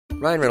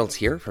Ryan Reynolds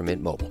here from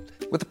Mint Mobile.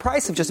 With the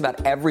price of just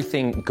about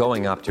everything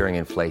going up during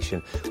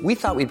inflation, we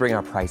thought we'd bring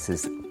our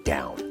prices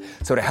down.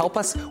 So to help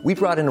us, we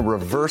brought in a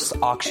reverse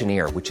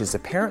auctioneer, which is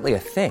apparently a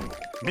thing.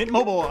 Mint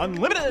Mobile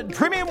Unlimited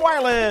Premium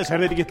Wireless. How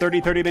to get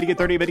 30, 30, bit to get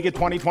 30, bit to get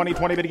 20, 20,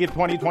 20, bit to get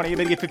 20, 20,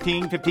 bit to get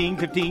 15, 15,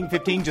 15,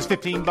 15, just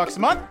 $15 a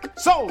month?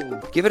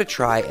 Sold! Give it a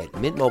try at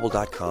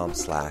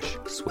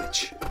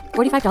mintmobile.com/switch.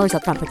 $45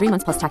 up front for 3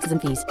 months plus taxes and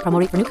fees. Promo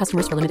rate for new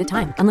customers for limited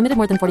time. Unlimited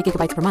more than 40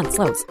 gigabytes per month.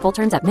 Slows full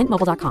terms at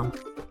mintmobile.com.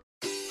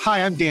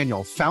 Hi, I'm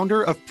Daniel,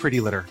 founder of Pretty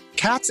Litter.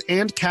 Cats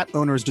and cat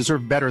owners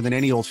deserve better than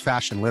any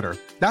old-fashioned litter.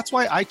 That's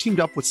why I teamed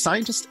up with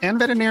scientists and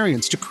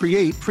veterinarians to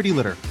create Pretty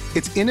Litter.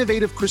 Its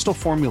innovative crystal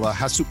formula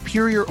has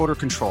superior odor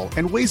control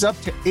and weighs up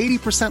to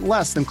 80%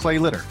 less than clay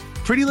litter.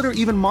 Pretty Litter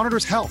even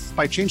monitors health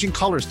by changing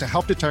colors to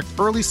help detect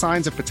early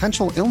signs of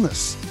potential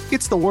illness.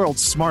 It's the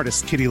world's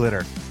smartest kitty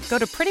litter. Go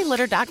to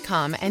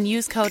prettylitter.com and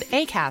use code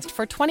ACAST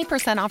for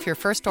 20% off your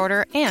first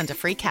order and a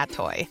free cat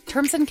toy.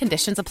 Terms and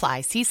conditions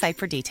apply. See site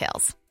for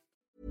details.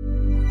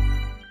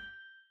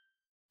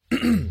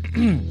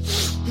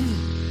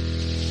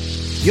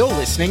 You're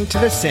listening to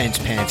the Sans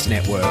Pants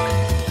Network.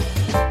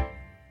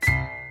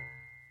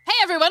 Hey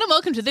everyone, and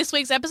welcome to this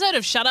week's episode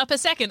of Shut Up a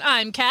Second.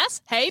 I'm Cass.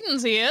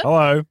 Hayden's here.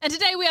 Hello. And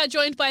today we are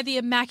joined by the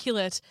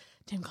immaculate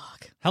Tim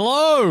Clark.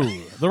 Hello,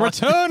 the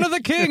return of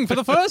the king for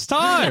the first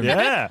time.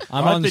 Yeah.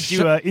 I'm I on that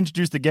you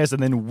introduced the guest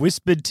and then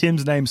whispered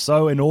Tim's name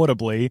so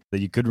inaudibly that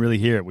you couldn't really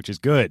hear it, which is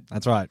good.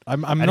 That's right.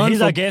 I'm And known here's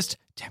for our guest,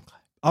 Tim Clark.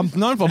 I'm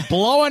known for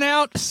blowing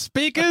out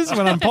speakers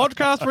when I'm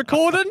podcast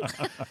recording.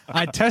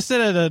 I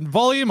tested at a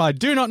volume I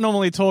do not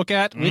normally talk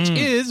at, which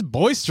is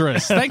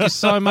boisterous. Thank you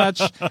so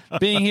much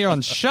being here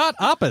on Shut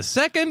Up a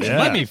Second. Yeah.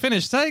 Let me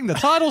finish saying the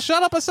title,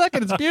 Shut Up a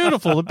Second. It's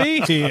beautiful to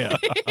be here.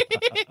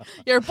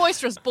 You're a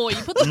boisterous boy. You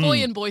put the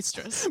boy in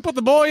boisterous. Put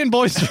the boy in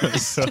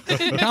boisterous.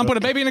 Can't put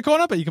a baby in a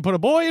corner, but you can put a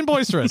boy in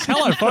boisterous.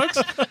 Hello, folks.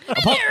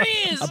 There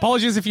he is.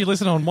 Apologies if you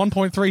listen on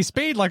 1.3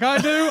 speed like I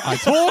do. I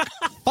talk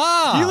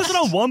fast. You listen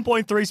on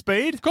 1.3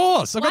 speed? Of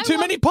course. I've got too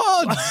many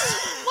pods.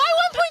 Why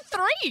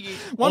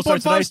 1.3?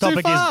 1.5 is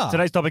too far.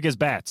 Today's topic is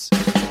bats.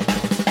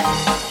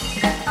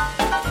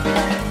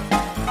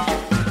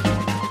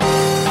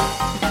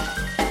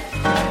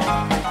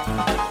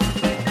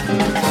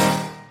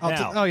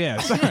 Oh, yeah.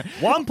 Sorry.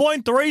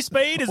 1.3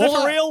 speed? Is that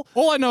for real?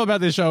 All I know about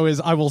this show is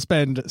I will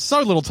spend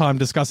so little time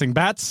discussing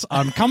bats.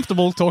 I'm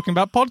comfortable talking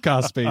about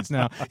podcast speeds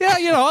now. Yeah,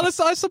 you know,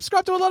 I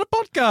subscribe to a lot of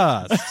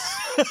podcasts.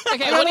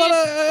 Okay,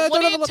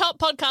 what are your top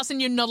podcasts and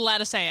you're not allowed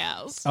to say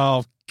ours?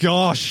 Oh,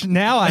 gosh.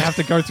 Now I have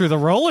to go through the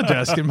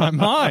Rolodesk in my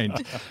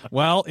mind.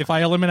 Well, if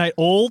I eliminate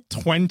all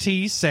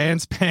 20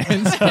 Sans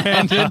Pants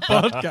branded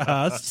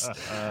podcasts,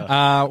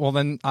 well,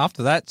 then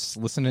after that, just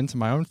listening to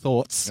my own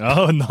thoughts.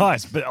 Oh,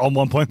 nice. But on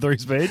 1.3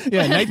 speed?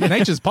 Yeah,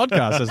 nature's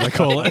podcast, as they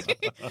call it.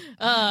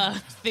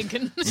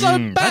 Thinking.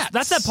 So bats.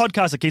 That's that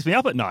podcast that keeps me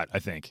up at night, I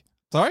think.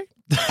 Sorry?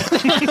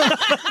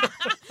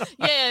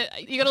 Yeah,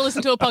 you got to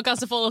listen to a podcast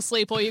to fall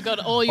asleep, or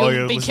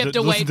you'll be kept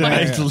awake.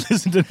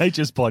 Listen to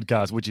Nature's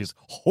podcast, which is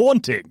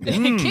haunting.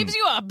 It keeps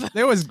you up.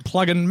 There was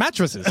plug-in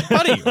mattresses.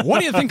 Buddy, what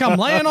do you think I'm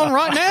laying on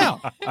right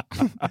now?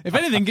 If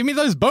anything, give me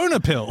those boner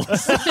pills.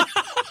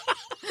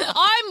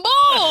 I'm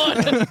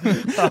bored. Do you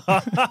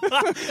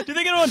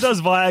think anyone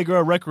does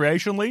Viagra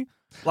recreationally?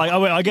 Like,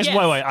 I guess, Yes.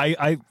 wait.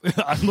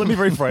 Let me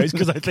rephrase,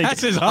 because I think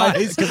That's his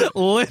eyes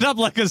lit up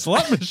like a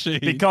slot machine.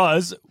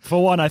 Because,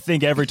 for one, I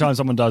think every time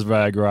someone does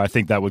Viagra, I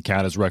think that would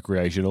count as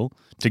recreational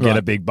to get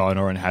a big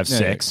boner and have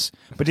sex.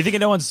 But do you think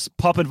anyone's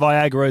popping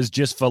Viagra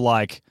just for,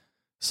 like,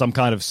 some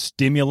kind of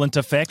stimulant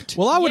effect?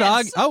 Well, I would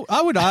Yes.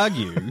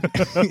 argue,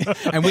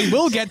 and we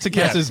will get to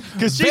Cass's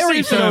because she very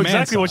seems to know firm exactly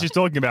answer. what she's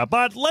talking about.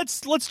 But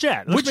let's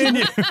chat. Would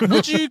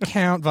you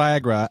count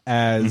Viagra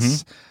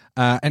as?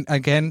 And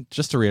again,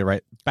 just to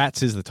reiterate,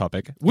 bats is the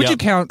topic. Would you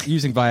count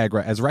using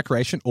Viagra as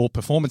recreation or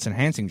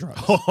performance-enhancing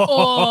drugs?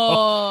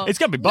 Or It's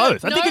going to be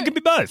both. I think it can be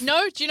both.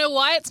 No, do you know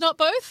why it's not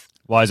both?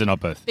 Why is it not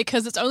both?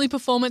 Because it's only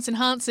performance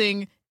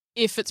enhancing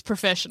if it's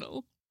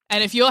professional.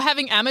 And if you're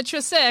having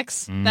amateur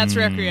sex, that's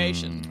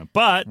recreation.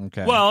 But,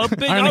 Okay. well,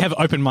 I only have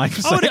open mic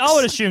sex. I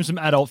would assume some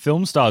adult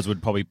film stars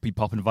would probably be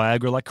popping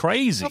Viagra like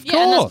crazy.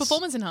 Yeah, and that's course.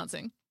 performance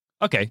enhancing.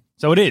 Okay,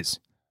 so it is.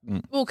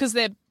 Well, because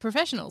they're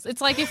professionals. It's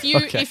like if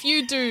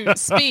you do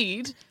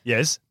speed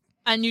Yes.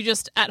 and you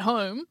just at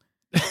home,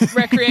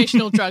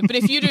 recreational drug. But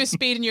if you do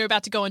speed and you're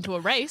about to go into a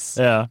race,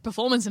 Yeah.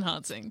 perforence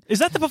enhancing. Is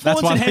that the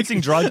performance why enhancing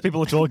drugs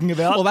people are talking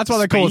about? Well, that's why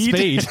they call it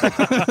speed.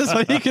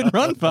 So you can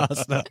run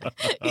faster.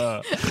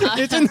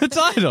 It's in the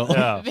title.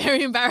 Yeah.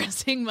 Very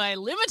embarrassing, my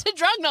limited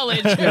drug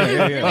knowledge.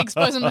 yeah. Really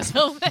exposing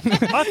myself there.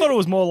 I thought it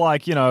was more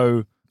like,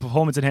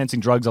 performance enhancing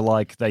drugs are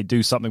like they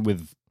do something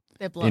with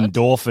Their blood.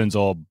 endorphins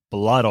or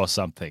blood or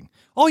something.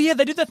 Oh, yeah,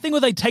 they do that thing where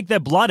they take their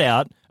blood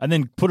out and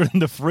then put it in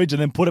the fridge and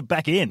then put it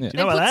back in. Do you They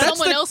know put about that?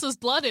 someone else's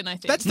blood in, I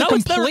think. That's No, the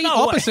it's not- complete no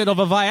way. opposite of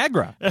a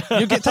Viagra.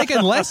 You get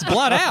taking less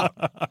blood out.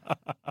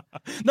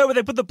 No, but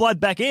they put the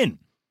blood back in.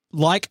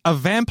 like a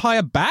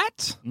vampire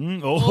bat?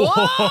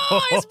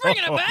 Oh, he's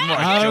bringing it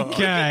back.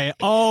 Okay,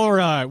 all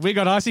right. We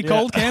got icy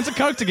cold cans of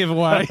Coke to give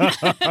away.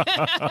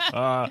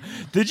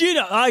 Did you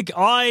know?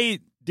 I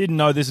didn't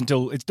know this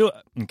until it's still.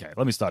 Okay,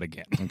 let me start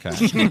again. Okay.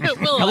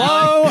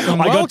 Hello.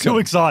 And I got too welcome.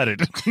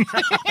 excited.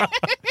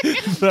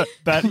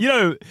 but you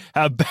know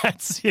how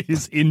bats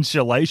is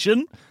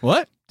insulation?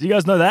 What? Do you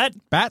guys know that?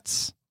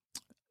 Bats?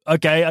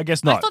 Okay, I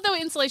guess not. I thought they were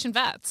insulation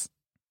vats.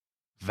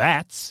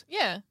 Vats?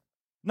 Yeah.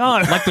 No.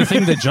 Like the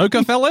thing the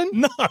Joker fell in?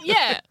 No.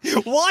 Yeah.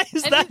 Why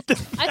is And that?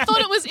 I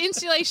thought it was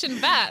insulation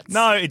vats.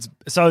 No, it's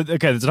so okay.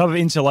 There's a type of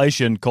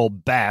insulation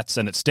called bats,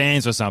 and it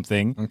stands for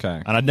something.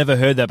 Okay. And I'd never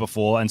heard that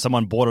before. And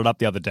someone brought it up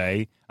the other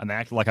day, and they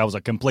acted like I was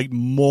a complete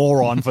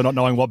moron for not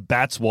knowing what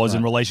bats was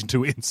in relation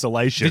to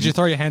insulation. Did you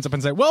throw your hands up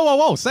and say, whoa, whoa,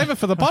 whoa, save it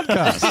for the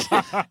podcast?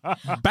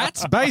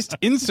 Bats-based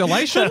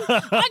insulation?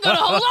 I gotta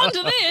hold on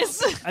to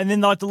this. And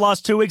then, like the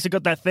last 2 weeks, I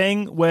got that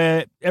thing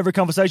where every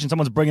conversation,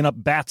 someone's bringing up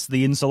bats,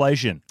 the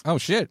insulation. Oh,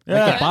 shit.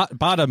 Yeah. Like the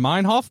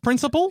Bader-Meinhof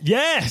principle?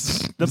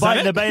 Yes, the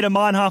that it? Beta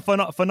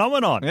Meinhof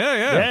phenomenon.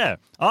 Yeah.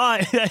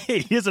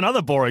 Hey, here's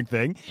another boring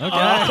thing.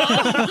 Yes.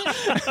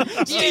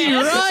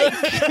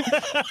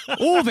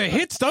 All the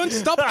hits don't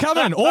stop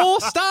coming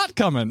or start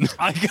coming.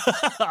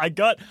 I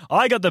got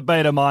the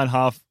Beta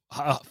Meinhof.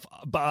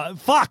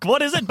 Fuck,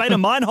 what is it? Beta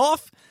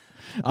Meinhof?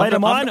 Beta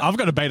Mine? I've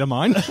got a beta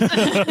mine.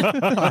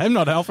 I am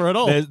not alpha at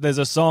all. There's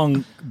a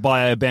song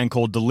by a band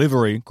called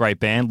Delivery, great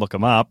band, look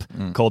them up,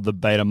 called the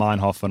Beta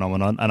Meinhof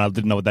phenomenon, and I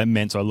didn't know what that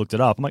meant, so I looked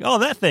it up. I'm like, oh,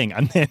 that thing.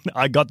 And then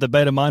I got the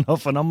Beta Meinhof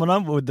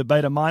phenomenon with the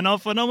Beta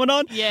Meinhof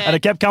phenomenon, Yeah. and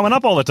it kept coming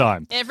up all the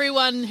time.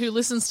 Everyone who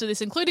listens to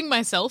this, including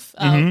myself,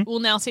 will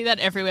now see that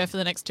everywhere for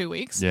the next 2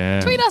 weeks.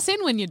 Yeah. Tweet us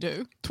in when you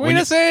do. Tweet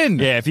us in.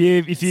 Yeah, if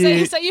you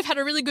Say you've had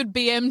a really good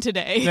BM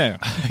today. Yeah.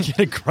 get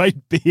a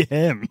great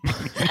BM.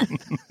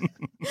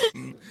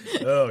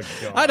 Oh,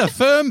 God. I had a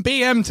firm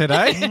BM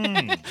today.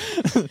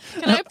 Can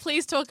I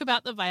please talk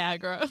about the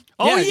Viagra?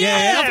 Oh,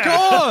 yeah, of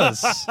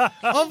course.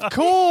 Of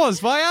course,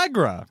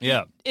 Viagra.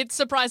 Yeah. It's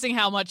surprising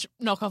how much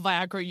knockoff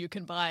Viagra you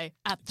can buy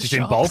at the Just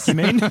in shops. bulk, you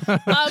mean? I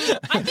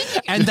think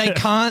you can, And they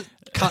can't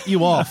cut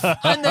you off.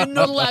 and they're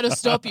not allowed to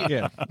stop you.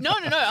 Yeah. No.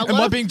 Am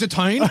I being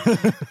detained?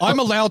 I'm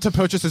allowed to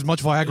purchase as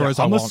much Viagra as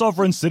I I'm a want.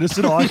 sovereign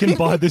citizen. I can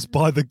buy this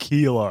by the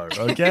kilo,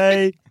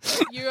 okay?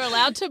 You're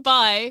allowed to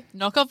buy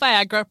knockoff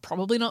Viagra,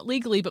 probably not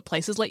legally, but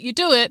places let you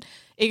do it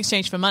in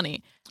exchange for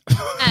money.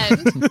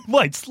 And,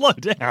 Wait, slow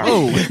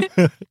down.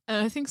 and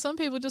I think some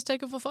people just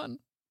take it for fun.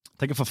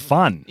 Take it for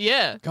fun.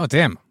 Yeah. God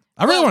damn.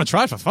 I really want to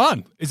try it for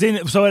fun.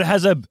 So it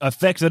has a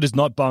effect that is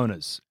not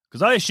bonus.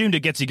 Because I assumed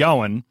it gets you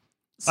going.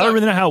 I don't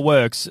really know how it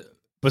works.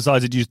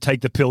 Besides it, you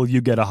take the pill, you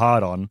get a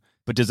hard on.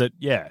 But does it,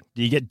 do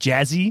you get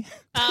jazzy?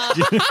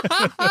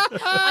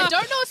 I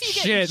don't know if you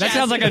get Shit, that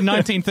sounds like a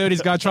jazzy.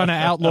 1930s guy trying to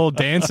outlaw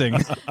dancing.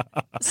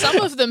 Some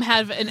of them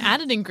have an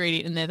added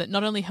ingredient in there that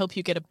not only help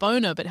you get a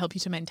boner, but help you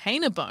to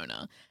maintain a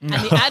boner. And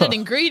the added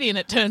ingredient,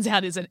 it turns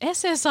out, is an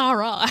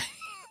SSRI.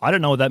 I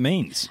don't know what that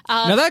means.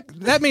 Now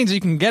that means you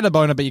can get a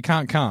boner, but you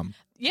can't come.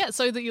 Yeah,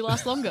 so that you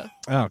last longer.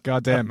 Oh,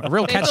 goddamn. A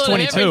real They thought of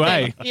catch-22, eh?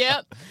 everything.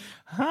 Yep.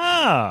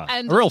 Ah.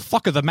 And A real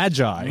fuck of the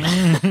magi.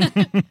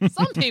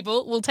 some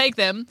people will take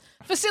them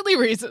for silly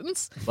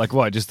reasons. Like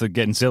what? Just to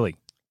getting silly?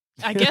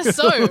 I guess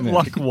so.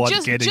 Like what?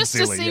 Just getting to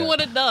silly? see yeah. what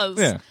it does.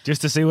 Yeah.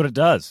 Just to see what it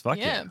does. Fuck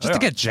Yeah. yeah. Just to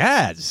get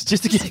jazzed.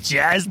 Just to get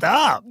jazzed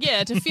up.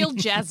 Yeah, to feel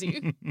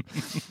jazzy.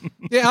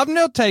 Yeah, I've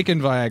not taken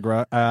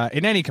Viagra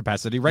in any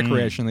capacity,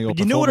 recreationally or But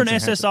you knew what an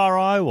performance-enhancing.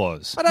 SSRI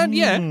was. I don't,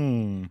 yeah.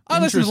 I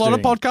listen to a lot of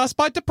Interesting. podcasts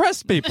by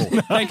depressed people.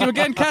 Thank you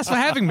again, Cass, for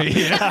having me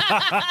here.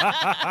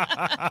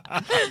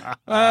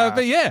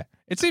 But yeah,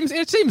 it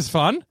seems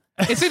fun.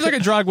 It seems like a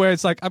drug where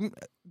it's like,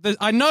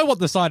 I know what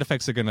the side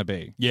effects are going to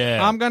be.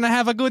 Yeah. I'm going to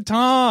have a good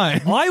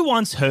time. I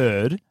once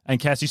heard, and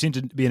Cass, you seem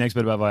to be an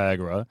expert about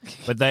Viagra,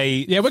 but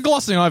they... Yeah, we're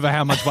glossing over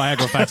how much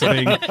Viagra facts are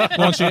being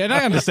launched here, and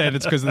I understand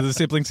it's because of the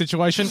sibling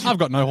situation. I've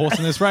got no horse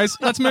in this race.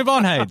 Let's move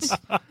on, Hades.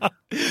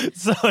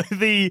 So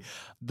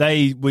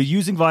they were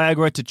using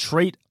Viagra to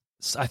treat,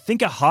 I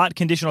think, a heart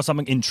condition or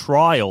something in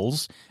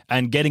trials,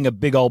 and getting a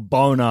big old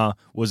boner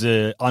was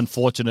an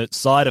unfortunate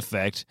side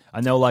effect.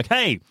 And they were like,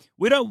 hey,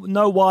 we don't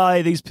know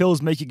why these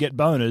pills make you get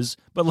boners,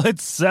 but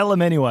let's sell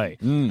them anyway.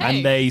 Hey.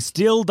 And they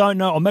still don't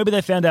know, or maybe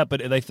they found out,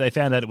 but they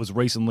found out it was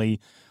recently,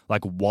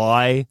 like,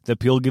 why the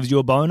pill gives you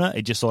a boner.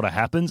 It just sort of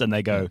happens, and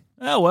they go,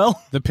 oh,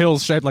 well. The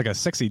pill's shaped like a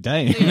sexy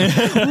dame. It's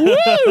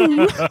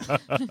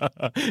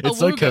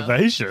so Awooga.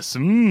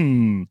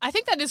 curvaceous. I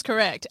think that is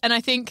correct. And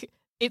I think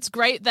it's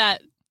great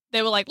that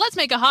they were like, let's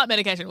make a heart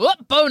medication.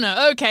 What?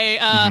 Boner. Okay.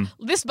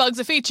 This bug's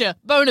a feature.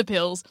 Boner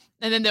pills.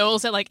 And then they're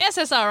also like,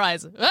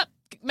 SSRIs. What?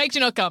 Makes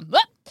you not come.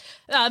 What?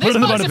 This them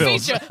in the bug's a boner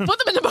pills. feature. Put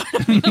them in the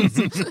boner pills.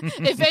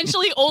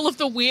 Eventually, all of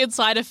the weird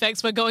side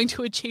effects were going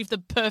to achieve the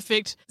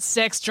perfect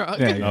sex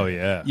drug. Oh,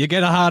 yeah. You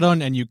get a hard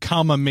on and you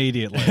come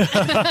immediately.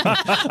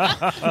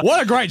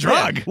 What a great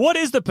drug. What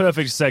is the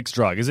perfect sex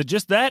drug? Is it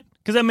just that?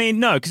 Because, I mean,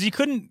 no, because you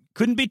couldn't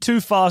be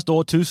too fast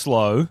or too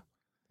slow.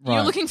 You're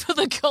Right. looking for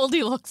the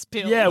Goldilocks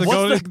pill. Yeah,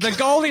 The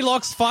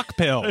Goldilocks fuck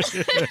pill.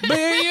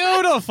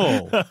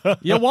 Beautiful.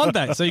 You want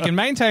that so you can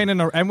maintain and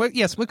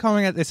we're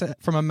coming at this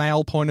from a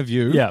male point of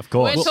view. Yeah, of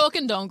course. We're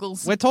talking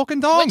dongles. We're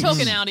talking dongs. We're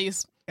talking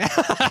Audis.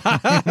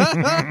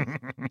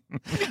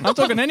 I'm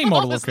talking any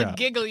model What of was the car.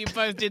 giggle you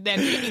both did then?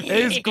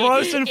 It's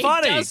gross and It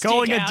funny. does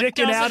Calling stick a out, dick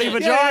an doesn't Audi it?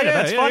 vagina. Yeah,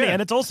 That's funny. yeah.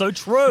 And it's also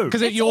true.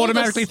 Because you all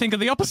automatically the- think of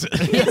the opposite.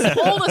 It's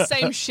all the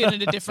same shit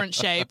in a different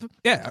shape.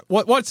 Yeah.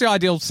 What's the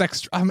ideal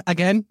sex?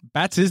 Again,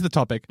 bats is the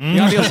topic. The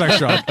ideal sex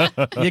drive.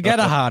 You get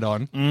a hard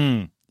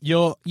on.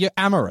 You're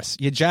amorous.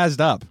 You're jazzed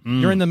up.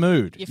 You're in the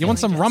mood. You're You want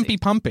some feeling rumpy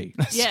pumpy.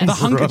 Yes. The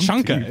hunker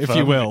Rumpy chunker, if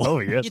you will. Oh,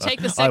 yes. You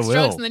take the I sex will.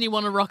 drugs and then you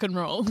want to rock and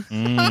roll.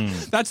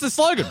 That's the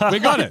slogan. We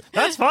got it.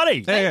 That's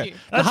funny. Yeah, you. The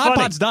That's hard funny.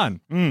 part's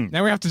done.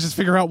 Now we have to just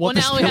figure out what Well,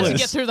 the now we skill have to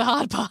is. get through the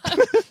hard part.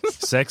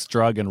 Sex,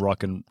 drug, and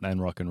rock and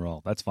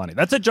roll. That's funny.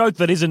 That's a joke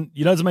that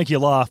doesn't make you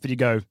laugh, but you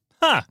go,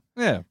 huh,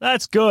 Yeah.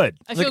 that's good.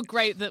 I feel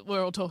great that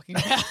we're all talking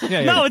about it.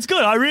 Yeah, No, it's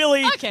good. I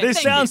really. Okay, this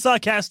thank sounds you.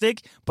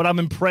 sarcastic, but I'm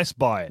impressed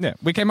by it. Yeah,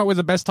 we came up with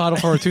the best title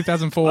for a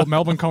 2004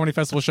 Melbourne Comedy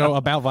Festival show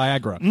about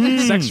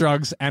Viagra, sex,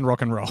 drugs, and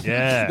rock and roll.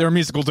 Yeah. They're a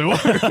musical duo.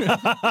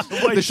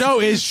 The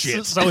show is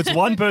shit. So it's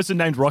one person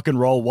named rock and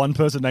roll, one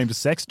person named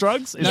sex,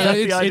 drugs. Is No, that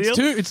the ideal?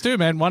 it's two,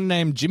 man. One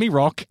named Jimmy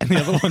Rock and the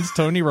other one's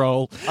Tony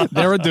Roll.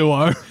 They're a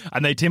duo.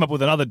 And they team up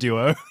with another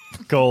duo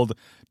called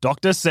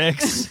Dr.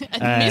 Sex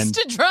and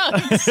Mr.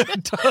 Drugs.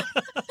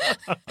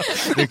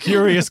 The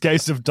Curious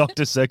Case of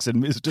Dr. Sex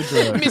and Mr.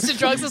 Drugs. Mr.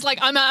 Drugs is like,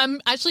 I'm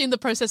actually in the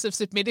process of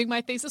submitting my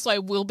thesis, so I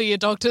will be a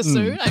doctor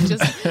soon.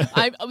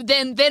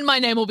 Then my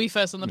name will be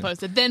first on the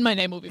poster. Then my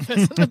name will be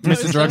first on the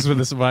poster. Mr. Drugs with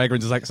this Viagra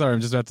and just like, sorry,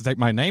 I'm just about to take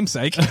my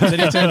namesake. And then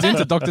he turns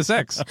into Dr.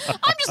 Sex.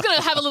 I'm just going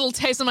to have a little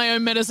taste of my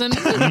own medicine.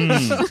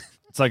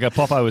 It's like a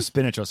Popeye with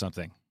spinach or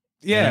something.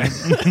 Yeah.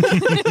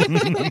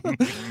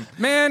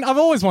 Man, I've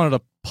always wanted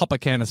to pop a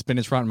can of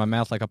spinach right in my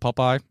mouth like a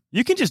Popeye.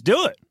 You can just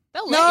do it.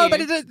 They'll No, let but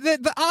you.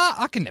 the arc,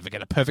 I can never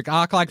get a perfect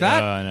arc like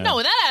that. No. No,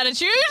 with that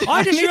attitude.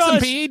 I just need some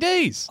realised-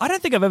 PEDs. I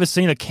don't think I've ever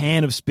seen a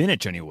can of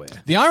spinach anywhere.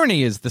 The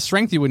irony is the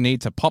strength you would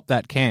need to pop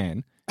that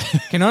can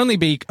can only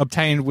be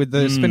obtained with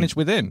the spinach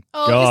within.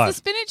 Oh, God.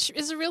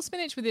 is the real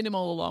spinach within him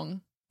all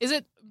along? Is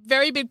it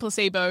very big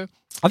placebo?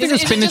 I think is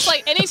the it spinach- just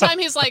like anytime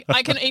he's like,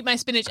 I can eat my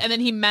spinach, and then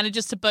he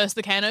manages to burst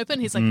the can open,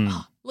 he's like,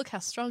 oh, look how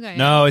strong I am.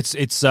 No, it's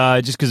just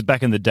because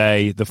back in the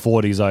day, the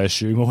 40s, I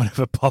assume, or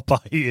whatever Popeye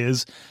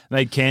is,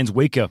 made cans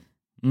weaker.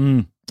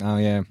 Oh,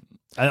 yeah.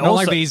 And Not also,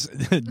 like these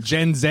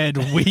Gen Z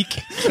weak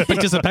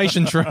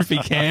participation trophy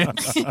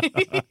cans. do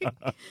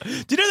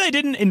you know they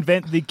didn't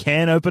invent the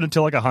can open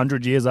until like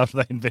 100 years after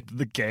they invented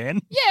the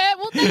can? Yeah,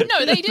 well,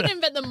 they didn't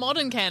invent the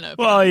modern can opener.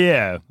 Well,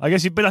 yeah. I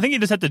guess but I think you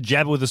just had to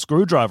jab it with a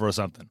screwdriver or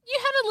something. You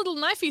had a little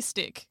knifey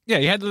stick. Yeah,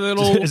 you had the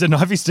little. Is a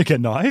knifey stick a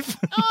knife?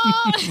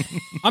 Oh,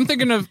 I'm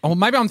thinking of. Oh,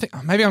 maybe I'm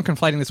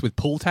conflating this with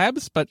pull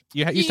tabs, but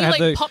you used to you have like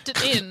the. popped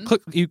it in.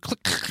 You click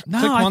No,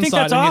 click I one think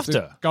side that's and you have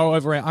after. to go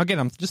over. Again,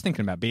 I'm just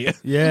thinking about beer.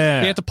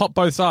 Yeah. You have to pop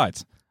both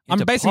sides. I'm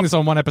to basing pop- this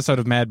on one episode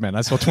of Mad Men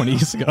I saw 20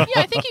 years ago.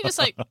 Yeah, I think you just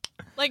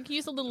like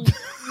use a little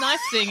knife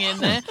thing in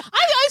there.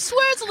 I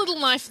swear it's a little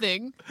knife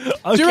thing.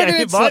 Okay, Do you reckon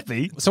it it's might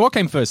be. So what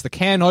came first, the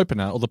can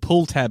opener or the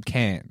pull tab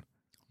can?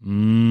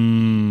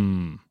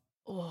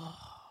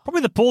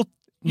 Probably the pull.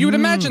 You would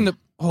imagine that.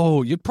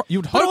 Oh, you'd But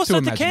hope to also,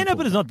 imagine the can pull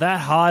opener is tab. not that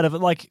hard of it,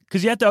 like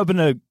because you had to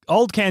open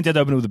old cans. You had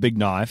to open it with a big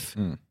knife.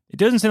 It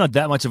doesn't seem like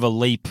that much of a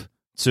leap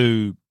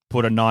to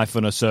put a knife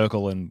in a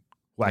circle and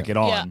whack it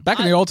on. Yeah. Back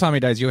in the old timey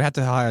days, you had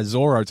to hire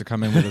Zorro to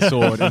come in with a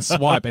sword and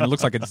swipe, and it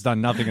looks like it's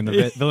done nothing. And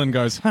the villain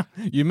goes, huh,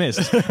 "You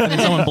missed," and then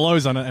someone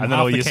blows on it, and, And then half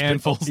all the your can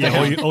falls yeah,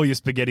 down. all your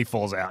spaghetti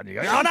falls out, and you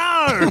go, "Oh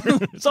no,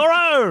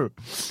 Zorro!"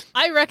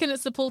 I reckon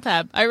it's the pull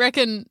tab. I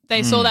reckon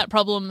they saw that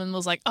problem and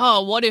was like,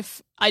 oh, what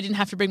if I didn't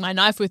have to bring my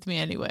knife with me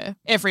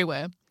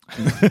everywhere?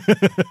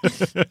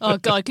 Oh,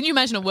 God. Can you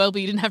imagine a world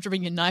where you didn't have to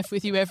bring your knife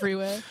with you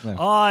everywhere?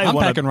 I'm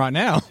packing right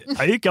now.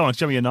 Are you going?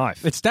 Show me your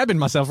knife. It's stabbing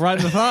myself right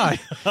in the thigh.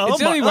 Oh, It's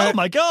the only way- oh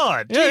my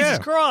God! Yeah, Jesus yeah.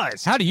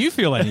 Christ! How do you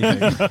feel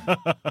anything?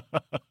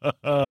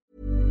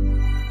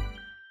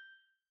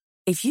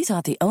 If you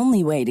thought the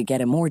only way to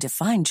get a more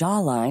defined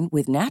jawline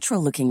with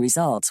natural-looking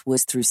results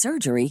was through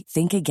surgery,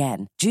 think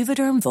again.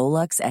 Juvederm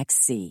Volux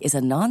XC is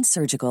a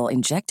non-surgical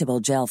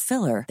injectable gel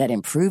filler that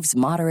improves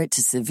moderate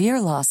to severe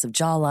loss of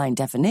jawline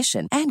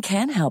definition and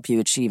can help you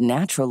achieve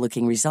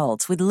natural-looking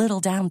results with little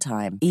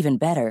downtime. Even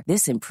better,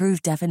 this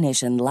improved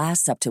definition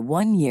lasts up to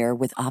 1 year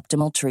with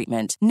optimal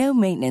treatment. No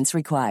maintenance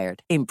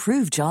required.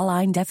 Improve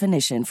jawline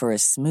definition for a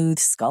smooth,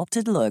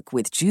 sculpted look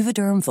with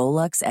Juvederm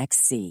Volux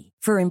XC.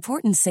 For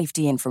important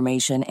safety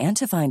information and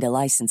to find a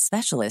licensed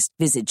specialist,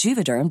 visit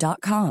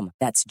Juvederm.com.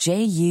 That's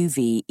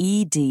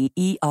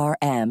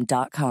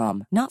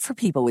JUVEDERM.com. Not for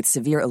people with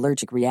severe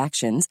allergic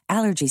reactions,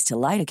 allergies to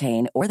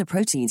lidocaine, or the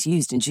proteins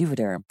used in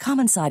Juvederm.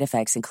 Common side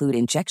effects include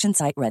injection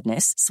site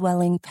redness,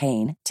 swelling,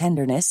 pain,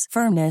 tenderness,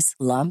 firmness,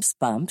 lumps,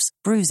 bumps,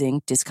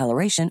 bruising,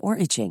 discoloration, or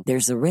itching.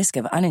 There's a risk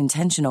of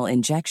unintentional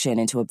injection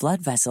into a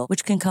blood vessel,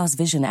 which can cause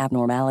vision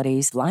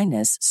abnormalities,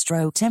 blindness,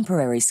 stroke,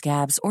 temporary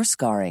scabs, or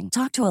scarring.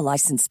 Talk to a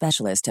licensed specialist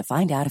specialist to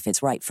find out if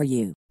it's right for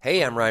you.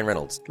 Hey, I'm Ryan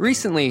Reynolds.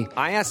 Recently,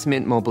 I asked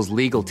Mint Mobile's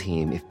legal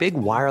team if big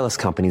wireless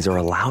companies are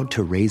allowed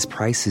to raise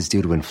prices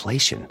due to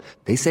inflation.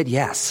 They said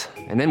yes.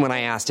 And then when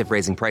I asked if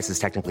raising prices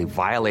technically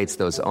violates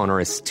those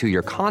onerous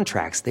two-year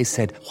contracts, they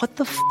said, "What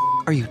the f***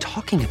 are you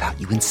talking about,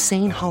 you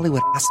insane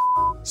Hollywood ass?"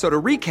 So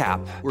to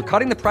recap, we're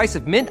cutting the price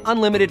of Mint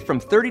Unlimited from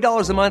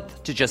 $30 a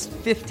month to just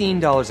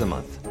 $15 a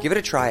month. Give it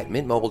a try at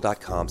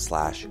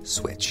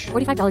mintmobile.com/switch.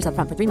 $45 up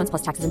front for 3 months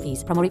plus taxes and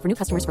fees. Promo rate for new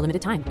customers for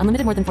limited time.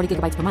 Unlimited more than 40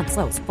 gigabytes per month.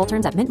 Slows full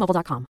terms at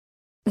mintmobile.com.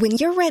 When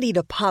you're ready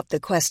to pop the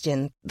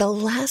question, the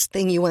last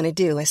thing you want to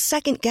do is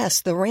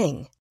second-guess the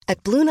ring.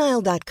 At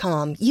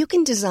BlueNile.com, you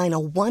can design a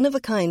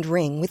one-of-a-kind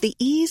ring with the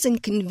ease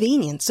and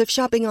convenience of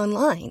shopping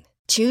online.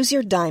 Choose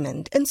your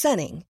diamond and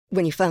setting.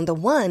 When you find the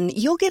one,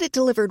 you'll get it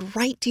delivered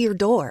right to your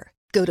door.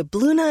 Go to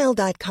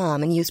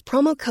BlueNile.com and use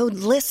promo code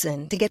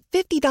LISTEN to get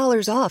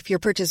 $50 off your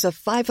purchase of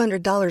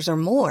 $500 or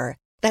more.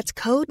 That's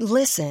code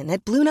LISTEN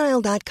at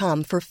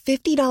BlueNile.com for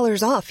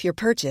 $50 off your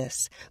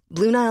purchase.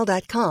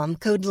 BlueNile.com,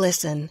 code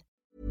LISTEN.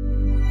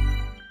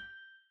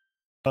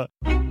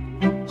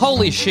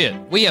 Holy shit,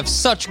 we have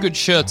such good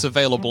shirts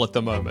available at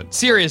the moment.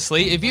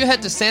 Seriously, if you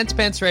head to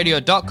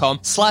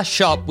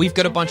sanspantsradio.com/shop, we've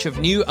got a bunch of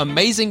new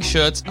amazing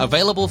shirts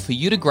available for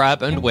you to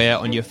grab and wear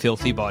on your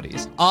filthy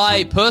bodies.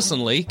 I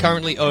personally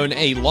currently own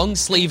a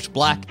long-sleeved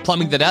black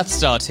Plumbing the Death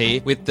Star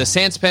tee with the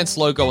Sanspants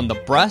logo on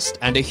the breast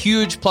and a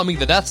huge Plumbing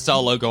the Death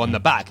Star logo on the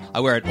back. I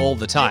wear it all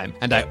the time.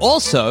 And I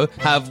also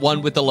have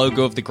one with the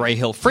logo of the Grey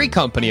Hill Free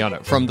Company on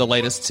it from the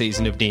latest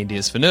season of D&D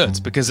is for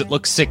Nerds because it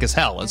looks sick as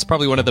hell. It's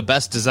probably one of the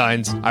best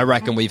designs I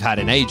reckon we've had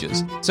in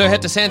ages. So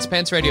head to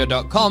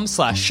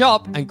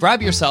sanspantsradio.com/shop and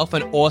grab yourself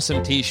an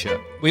awesome t-shirt.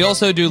 We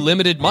also do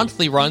limited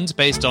monthly runs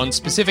based on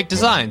specific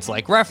designs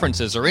like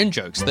references or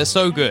in-jokes. They're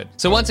so good.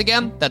 So once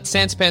again, that's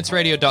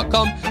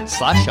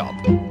sanspantsradio.com/shop.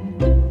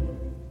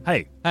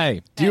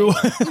 Hey. Do you...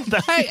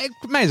 Hey,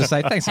 may as well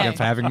say, thanks again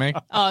for having me.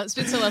 Oh, it's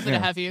been so lovely to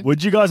have you.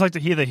 Would you guys like to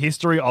hear the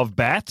history of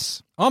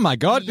bats? Oh my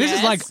God, this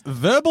is like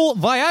verbal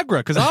Viagra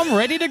because I'm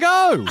ready to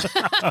go.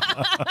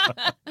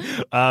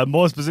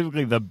 More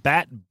specifically, the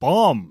bat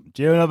bomb.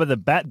 Do you know about the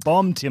bat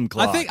bomb, Tim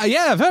Clark? I think,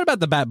 I've heard about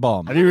the bat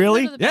bomb. Have you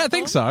really? Yeah, I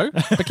think so.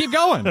 But keep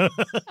going. I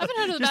haven't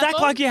heard of the Just bat act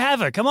bomb. like you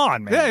have it. Come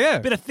on, man. Yeah.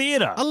 Bit of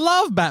theatre. I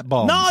love bat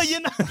bombs. No,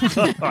 you're not.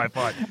 All right,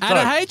 fine. At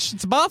a H,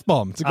 it's a bath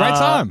bomb. It's a great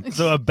time.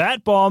 So a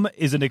bat bomb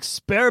is an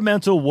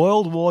experimental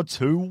World War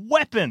II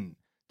weapon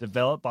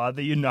developed by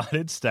the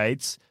United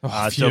States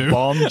to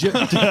bomb...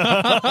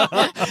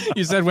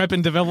 You said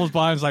weapon developed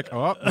by... I was like,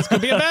 oh, this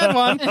could be a bad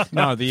one.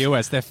 No, the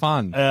US, they're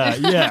fun.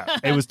 Yeah,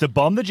 it was to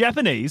bomb the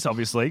Japanese,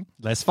 obviously.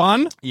 Less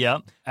fun? Yeah,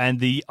 and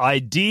the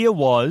idea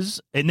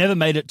was... It never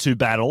made it to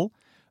battle.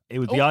 It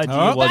was the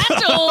idea was...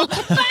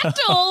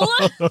 Battle!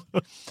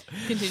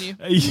 Continue.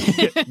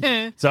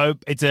 Yeah. So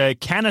it's a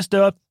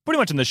canister, pretty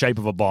much in the shape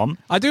of a bomb.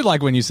 I do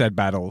like when you said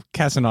battle.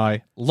 Cass and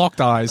I locked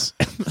eyes.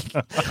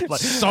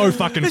 So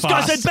fucking this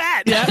fast. This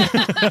guy said bat!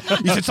 Yeah.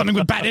 You said something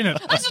with bat in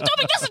it. That's a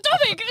topic!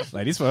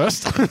 Ladies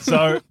first.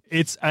 So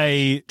it's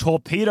a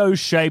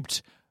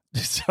torpedo-shaped...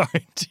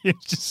 Sorry,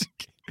 just...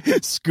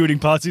 scooting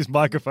past his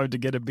microphone to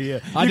get a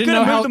beer. I didn't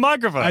know how the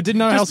microphone. I didn't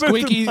know Just how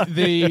move squeaky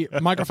the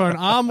microphone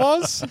arm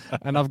was,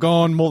 and I've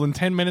gone more than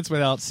 10 minutes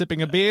without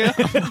sipping a beer.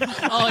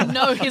 Oh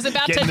no, he's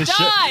about to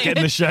die!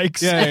 Getting the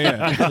shakes.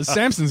 Yeah.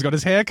 Samson's got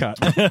his hair cut.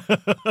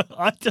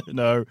 I don't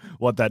know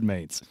what that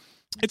means.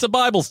 It's a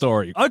Bible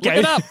story.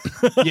 Okay. Look it up,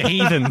 you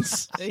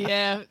heathens.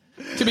 Yeah.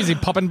 Too busy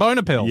popping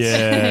boner pills.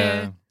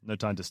 Yeah. No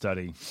time to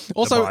study.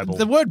 Also,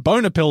 the word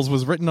boner pills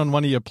was written on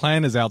one of your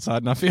planners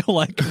outside, and I feel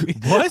like...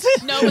 Was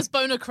it? No, it was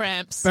boner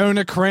cramps.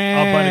 Boner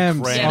cramps. Oh, boner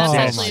cramps. Yeah, that's Oh,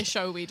 actually my- a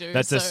show we do.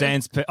 That's so. a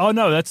sans. Oh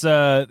no, it's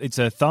a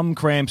thumb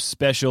cramps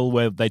special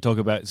where they talk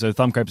about. So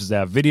thumb cramps is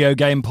our video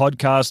game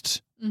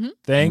podcast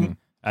thing,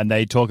 and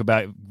they talk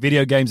about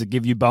video games that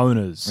give you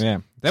boners.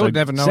 Yeah. They So would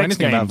never know sex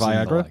anything about games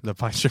and Viagra. The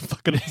Pfizer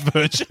fucking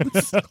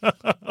versions.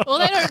 Well,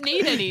 they don't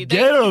need any. They,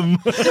 Get them.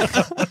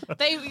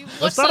 They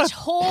watch start such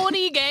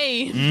horny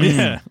games.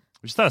 Yeah.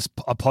 We should start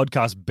a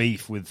podcast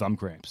beef with thumb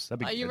cramps.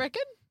 That'd be You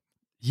reckon?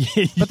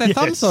 Yeah, But their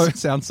thumbs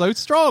sound so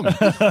strong.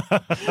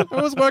 I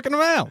was working them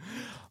out.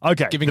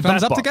 Okay. Giving the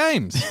thumbs bat up to bomb.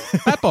 games.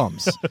 Bat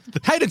bombs.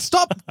 Hayden,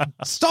 stop.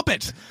 Stop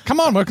it. Come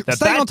on, we're The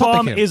staying on bat topic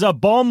bomb here. is a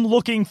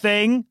bomb-looking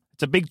thing.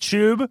 It's a big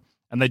tube,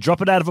 and they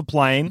drop it out of a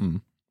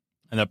plane,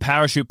 and a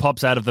parachute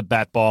pops out of the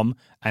bat bomb,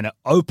 and it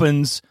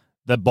opens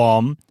the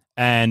bomb,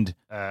 and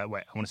wait, I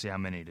want to see how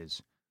many it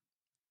is.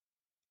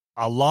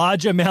 A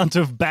large amount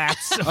of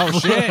bats. Oh,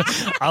 shit.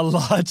 A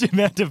large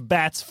amount of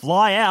bats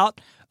fly out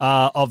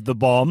of the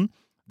bomb.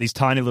 These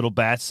tiny little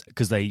bats,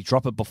 because they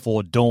drop it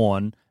before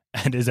dawn.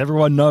 And as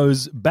everyone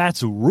knows,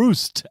 bats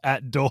roost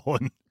at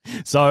dawn.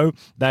 So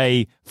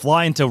they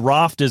fly into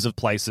rafters of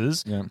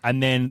places,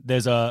 and then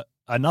there's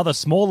another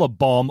smaller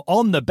bomb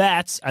on the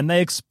bats, and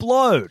they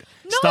explode,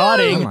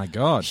 starting Oh, my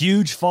God.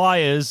 huge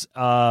fires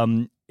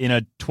in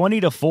a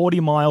 20 to 40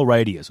 mile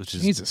radius, which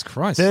is Jesus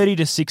Christ. 30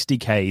 to 60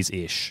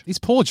 Ks-ish. These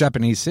poor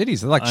Japanese cities.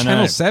 They're like I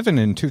Channel know. 7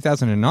 in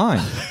 2009.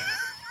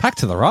 Packed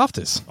to the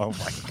rafters. Oh,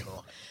 my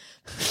God.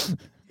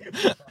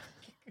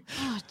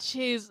 Oh,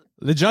 jeez.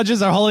 The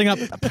judges are holding up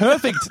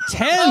perfect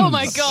 10s. Oh,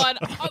 my God.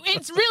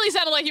 It's really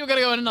sounded like you were going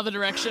to go in another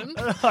direction.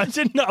 I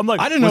didn't know. I'm like,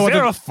 I didn't know was what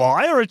there a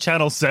fire at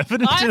Channel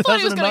 7 in I thought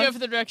he was going to 2009? go for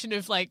the direction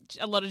of, like,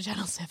 a lot of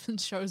Channel 7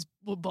 shows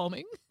were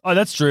bombing. Oh,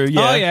 that's true,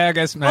 yeah. Oh, yeah, I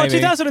guess maybe.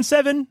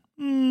 2007?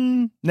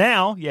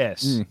 Now,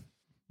 yes.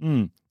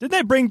 Didn't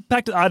they bring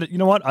back to... you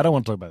know what? I don't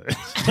want to talk about it.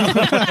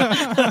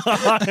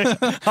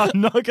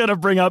 I'm not going to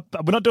bring up...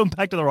 We're not doing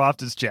Back to the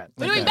Rafters chat.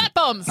 We're doing bat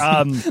bombs.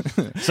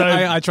 So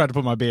I tried to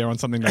put my beer on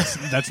something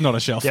that's not a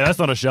shelf. Yeah, that's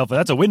not a shelf.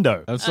 That's a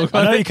window. I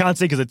know you can't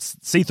see because it's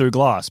see-through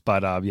glass,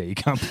 but yeah, you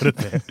can't put it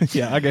there.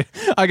 Yeah,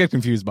 I get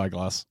confused by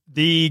glass.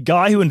 The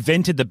guy who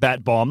invented the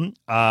bat bomb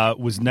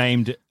was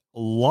named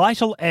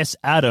Lytle S.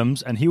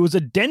 Adams, and he was a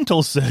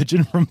dental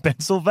surgeon from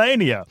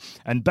Pennsylvania.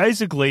 And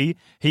basically,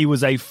 he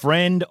was a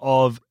friend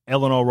of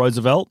Eleanor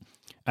Roosevelt,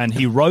 and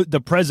he wrote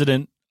the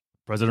President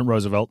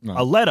Roosevelt,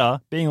 a letter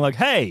being like,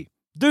 hey,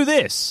 do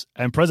this.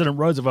 And President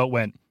Roosevelt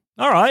went,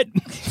 all right.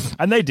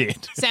 And they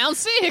did. Sounds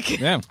sick.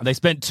 Yeah. They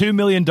spent $2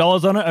 million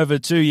on it over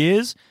 2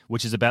 years,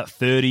 which is about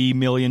 $30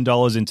 million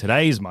in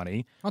today's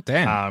money. Oh,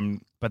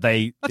 damn. But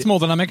that's more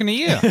than I make in a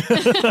year. Bit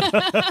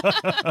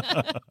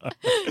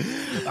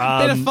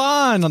of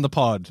fun on the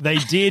pod. They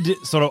did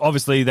sort of,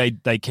 obviously,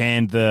 they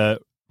canned the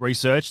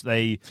research.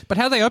 But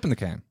how they open the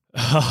can?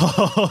 Not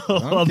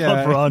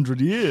for 100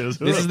 years.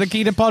 This is the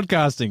key to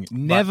podcasting.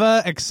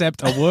 Never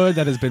accept a word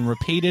that has been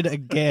repeated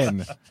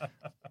again.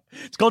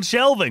 It's called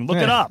shelving. Look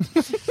it up.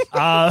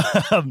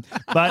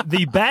 But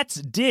the bats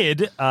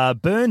did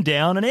burn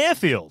down an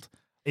airfield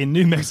in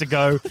New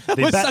Mexico. That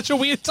was such a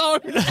weird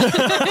tone.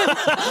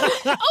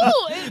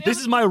 This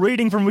is my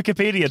reading from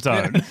Wikipedia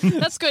tone.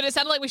 That's good. It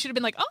sounded like we should have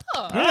been like,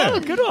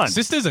 Good one.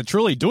 Sisters are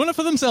truly doing it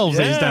for themselves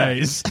these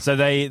days. So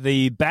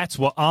the bats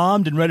were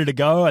armed and ready to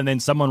go, and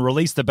then someone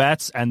released the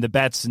bats, and the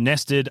bats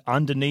nested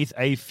underneath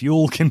a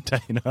fuel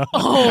container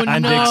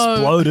and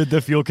exploded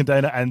the fuel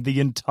container, and the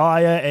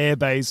entire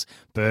airbase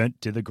burnt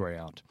to the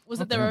ground.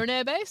 Was it their own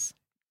airbase?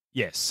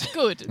 Yes.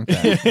 Good.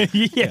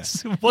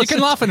 Yes. You can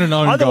laugh at an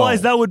own Otherwise,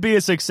 goal. that would be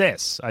a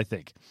success, I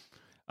think.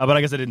 But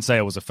I guess they didn't say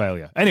it was a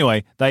failure.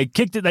 Anyway, they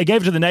kicked it. They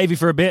gave it to the Navy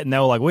for a bit, and they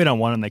were like, we don't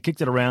want it. And they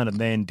kicked it around and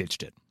then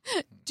ditched it.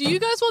 Do you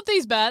guys want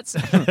these bats?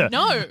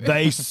 No.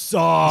 They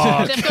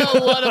suck. They've got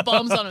a lot of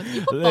bombs on them.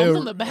 You put bombs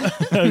on the bat.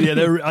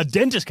 Yeah, a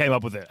dentist came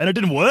up with it, and it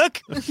didn't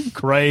work?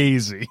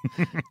 Crazy.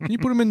 Can you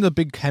put them in the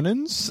big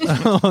cannons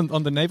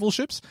on the naval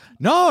ships?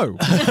 No.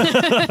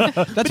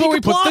 That's where we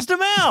blast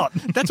them out.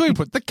 That's where we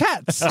put the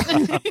cats.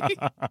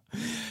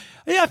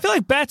 Yeah, I feel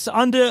like bats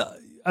I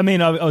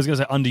was going to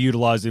say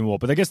underutilized in war,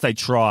 but I guess they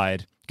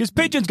tried. Because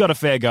pigeons got a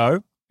fair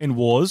go in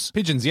wars.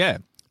 Pigeons, yeah.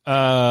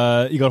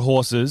 You got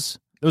horses.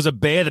 There was a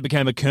bear that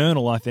became a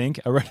colonel, I think.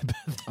 I read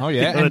about that. Oh,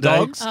 yeah, and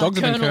dogs. Dogs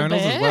have been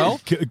colonels as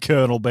well.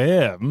 Colonel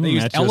Bear. They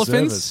used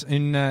elephants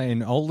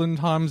in olden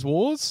times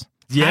wars.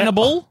 Yeah.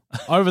 Hannibal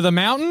over the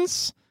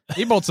mountains.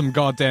 He bought some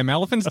goddamn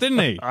elephants, didn't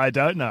he? I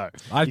don't know.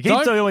 You keep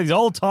telling all these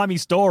old-timey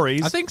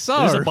stories. I think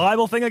so. Is this a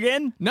Bible thing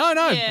again? No.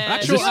 Yeah,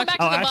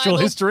 actual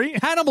history?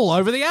 Hannibal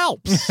over the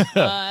Alps.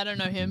 I don't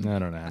know him. I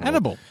don't know.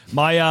 Hannibal.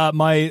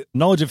 My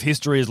knowledge of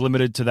history is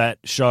limited to that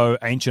show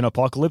Ancient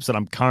Apocalypse that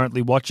I'm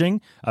currently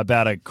watching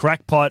about a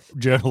crackpot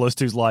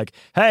journalist who's like,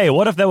 hey,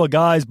 what if there were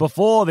guys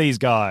before these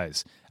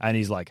guys? And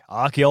he's like,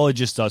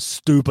 archaeologists are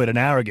stupid and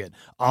arrogant.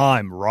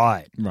 I'm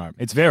right. Right.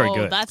 It's very Oh,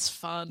 good. that's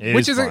fun.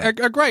 Which is a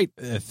great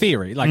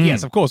theory. Like,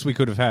 yes, of course, we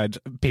could have had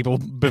people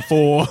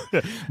before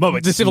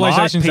the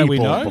civilizations that we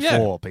know.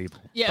 Before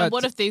people. Yeah,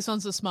 what if these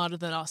ones are smarter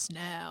than us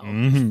now?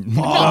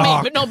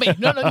 Not me.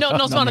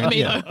 Not smarter than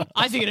me, though.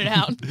 I figured it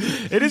out.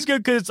 It is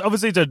good because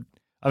obviously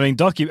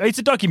it's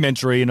a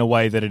documentary in a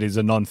way that it is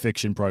a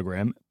non-fiction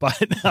program, but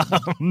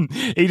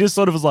he just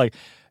sort of was like,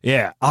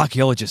 yeah,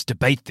 archaeologists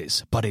debate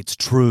this, but it's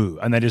true.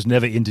 And they just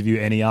never interview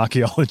any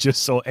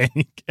archaeologists or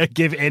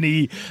give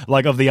any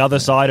of the other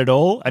side at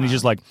all. And he's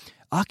just like,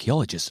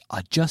 archaeologists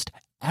are just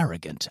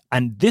arrogant.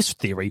 And this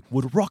theory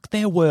would rock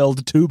their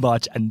world too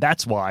much. And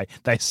that's why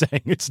they're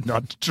saying it's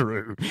not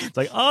true. It's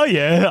like, oh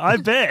yeah, I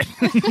bet.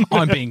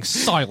 I'm being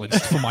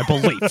silenced for my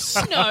beliefs.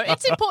 No,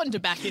 it's important to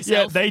back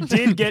yourself. Yeah, they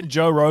did get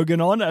Joe Rogan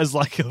on as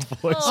like a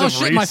voice of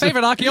reason. My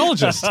favorite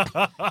archaeologist.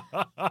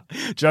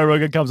 Joe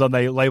Rogan comes on,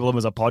 they label him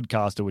as a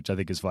podcaster, which I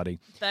think is funny.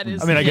 That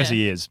is. I guess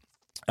he is.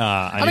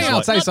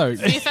 I'd say so.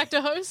 Fear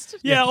Factor host?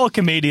 Yeah, or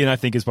comedian, I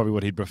think is probably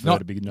what he'd prefer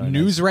to be known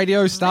news as.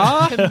 radio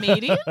star?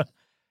 Comedian?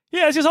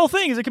 Yeah, it's his whole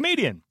thing. He's a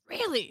comedian.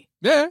 Really?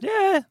 Yeah.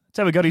 Yeah. That's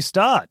how we got his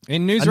start.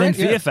 In news and radio.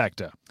 then Fear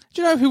Factor.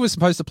 Do you know who was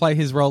supposed to play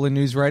his role in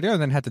news radio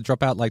and then had to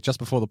drop out just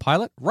before the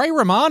pilot? Ray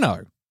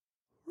Romano.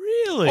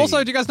 Really?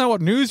 Also, do you guys know what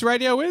news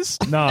radio is?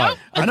 No.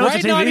 A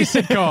great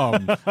 90s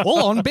sitcom.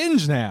 All on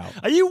binge now.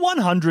 Are you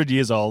 100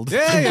 years old?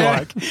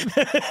 Yeah.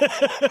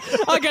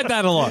 I get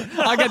that a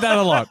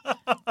lot.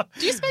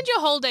 Do you spend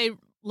your whole day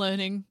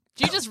learning?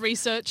 Do you just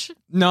research?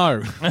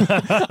 No.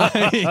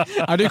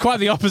 I do quite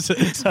the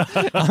opposite.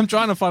 I'm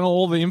trying to funnel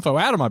all the info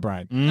out of my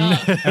brain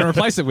and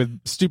replace it with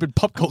stupid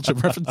pop culture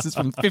references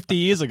from 50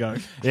 years ago.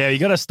 Yeah, you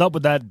got to stop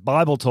with that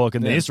Bible talk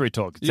and the history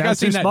talk. You guys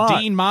seen that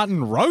Dean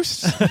Martin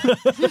roast?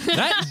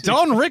 That's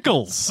Don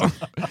Rickles.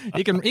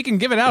 He can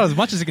give it out as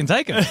much as he can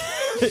take it.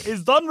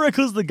 Is Don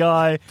Rickles the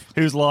guy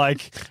who's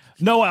like,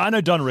 no, I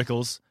know Don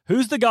Rickles.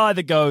 Who's the guy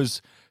that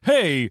goes,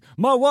 hey,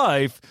 my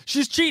wife,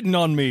 she's cheating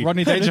on me?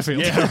 Rodney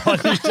Dangerfield. Yeah,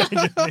 Rodney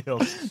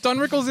Dangerfield. Don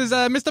Rickles is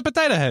Mr.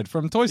 Potato Head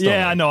from Toy Story.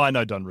 Yeah, I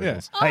know Don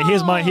Rickles. Yeah.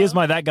 Hey, here's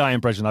my that guy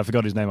impression. I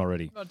forgot his name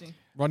already.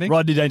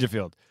 Rodney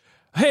Dangerfield.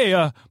 Hey,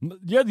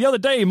 the other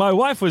day my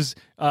wife was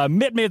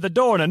met me at the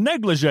door in a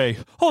negligee.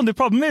 Only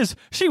problem is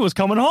she was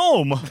coming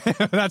home.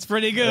 That's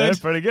pretty good. That's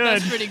pretty good.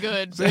 That's pretty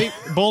good. See,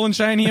 ball and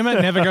chain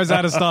humor never goes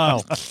out of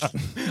style.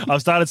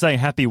 I've started saying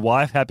happy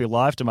wife, happy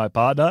life to my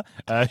partner.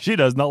 She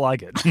does not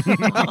like it.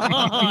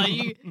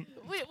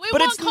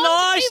 But it's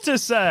nice to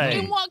say.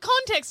 In what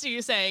context are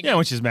you saying? Yeah,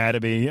 when she's mad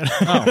at me.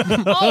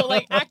 Oh,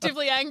 like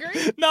actively angry?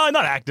 No,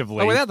 not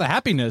actively. Oh, without the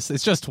happiness,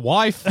 it's just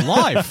wife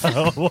life.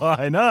 Oh,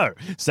 I know.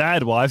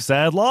 Sad wife,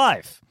 sad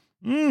life.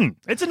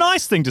 It's a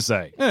nice thing to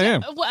say. Yeah.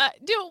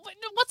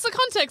 What's the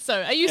context,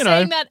 though? Are you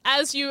saying that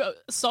as you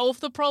solve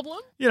the problem?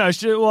 You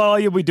know,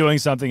 you'll be doing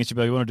something and she'll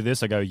be like, you want to do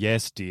this? I go,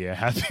 yes, dear,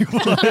 happy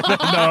wife.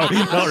 No,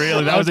 not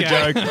really. That was a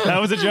joke. That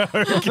was a joke.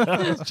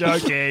 I was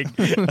joking.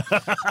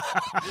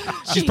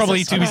 She's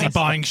probably too busy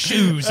buying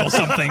shoes or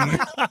something.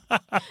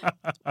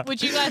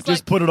 Would you guys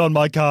just put it on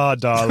my card,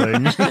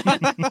 darling?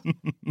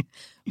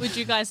 Would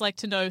you guys like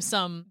to know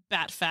some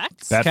bat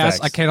facts? Cass,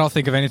 I cannot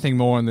think of anything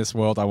more in this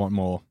world. I want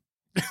more.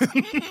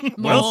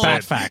 Well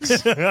bat facts.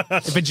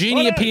 If a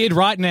genie appeared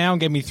right now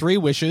and gave me 3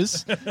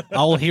 wishes,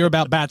 I'll hear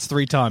about bats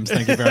 3 times.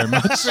 Thank you very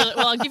much. Really?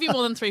 Well, I'll give you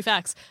more than 3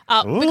 facts.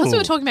 Because we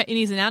were talking about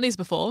innies and outies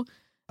before.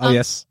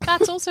 Yes.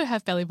 Bats also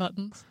have belly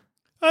buttons.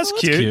 That's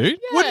cute.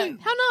 Yeah,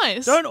 how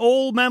nice. Don't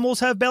all mammals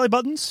have belly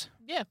buttons?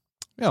 Yeah.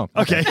 Oh,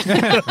 okay. But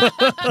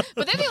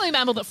they're the only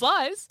mammal that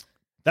flies.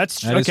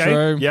 That's That is okay.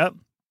 true. Yep.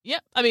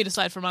 Yep. I mean,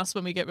 aside from us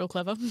when we get real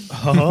clever.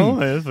 Oh,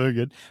 yeah, that's very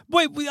good.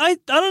 Wait, I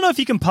don't know if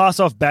you can pass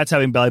off bats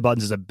having belly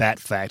buttons as a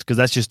bat fact, because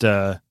that's just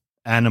a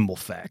animal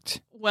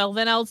fact. Well,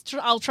 then I'll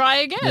try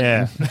again.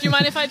 Yeah. Do you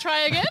mind if I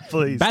try again?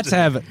 Please. Bats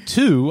have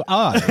 2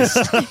 eyes.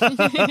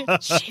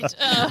 Shit.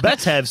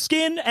 Bats have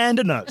skin and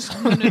a nose.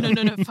 Oh,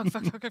 no.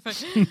 Fuck.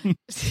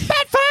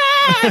 Bat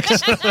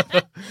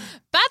fact!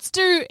 Bats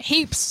do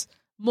heaps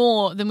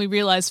more than we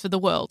realize for the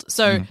world.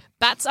 So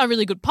bats are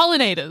really good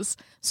pollinators.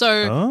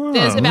 So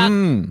there's about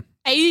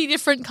 80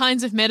 different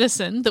kinds of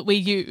medicine that we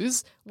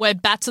use where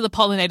bats are the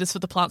pollinators for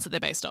the plants that they're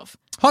based off.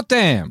 Hot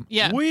damn.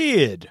 Yeah.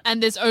 Weird.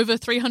 And there's over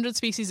 300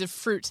 species of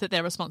fruit that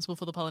they're responsible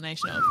for the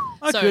pollination of.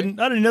 I didn't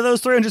know there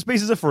was 300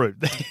 species of fruit.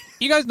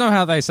 You guys know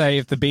how they say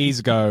if the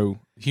bees go,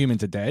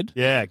 humans are dead?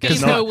 Yeah.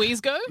 Bees go,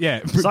 wees go?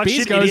 Yeah. Suck Bees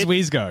shit, goes, idiot.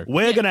 wees go.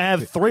 We're going to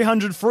have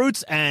 300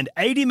 fruits and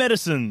 80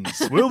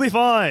 medicines. We'll be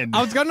fine.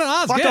 I was going to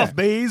ask, Fuck off,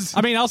 bees.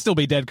 I mean, I'll still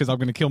be dead because I'm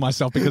going to kill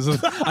myself because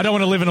I don't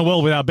want to live in a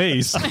world without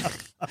bees.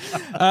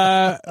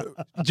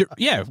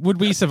 Yeah, would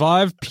we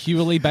survive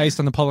purely based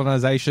on the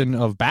pollination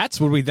of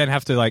bats? Would we then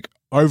have to, like,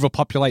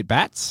 overpopulate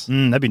bats?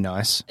 That'd be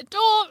nice.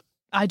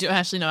 I do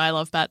actually know I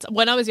love bats.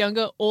 When I was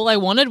younger, all I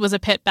wanted was a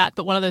pet bat,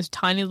 but one of those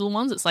tiny little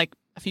ones. It's like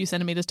a few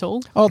centimeters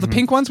tall. Oh, the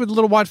pink ones with the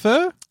little white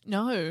fur?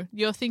 No,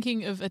 you're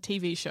thinking of a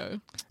TV show.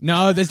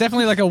 No, there's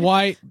definitely like a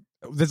white...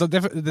 There's a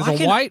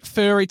white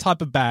furry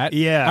type of bat.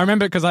 Yeah. I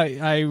remember because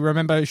I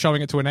remember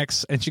showing it to an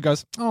ex and she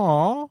goes,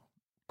 "Aw,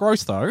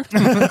 gross though."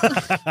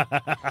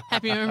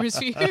 Happy memories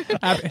for you.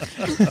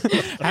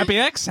 Happy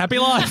ex, happy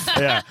life.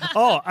 Yeah.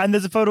 Oh, and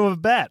there's a photo of a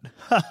bat.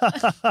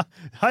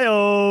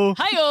 Hi-oh.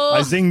 Hi-oh.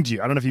 I zinged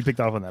you. I don't know if you picked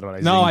up on that,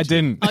 but No, I zinged you.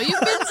 didn't. Oh, you've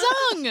been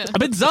zung. I've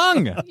been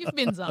zung. You've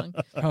been zung.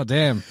 Oh,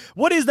 damn.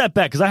 What is that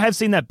bat? Because I have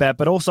seen that bat,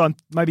 but also I'm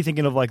maybe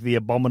thinking of like the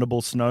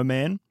abominable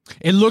snowman.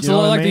 It looks You a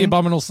know lot what I like mean?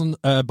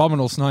 the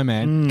abominable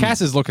snowman.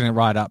 Cass is looking it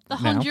right up The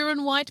now.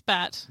 Honduran white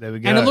bat. There we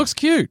go. And it looks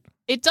cute.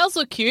 It does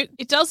look cute.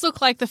 It does look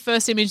like the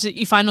first image that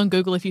you find on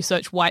Google if you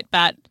search white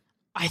bat.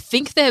 I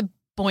think they're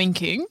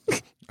boinking.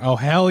 Oh,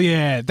 hell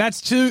yeah.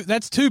 That's two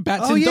bats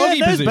Oh, in yeah, doggy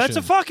those position. bats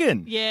are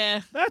fucking.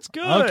 Yeah. That's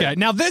good. Okay,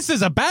 now this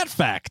is a bat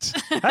fact.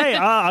 Hey,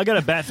 I got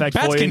a bat fact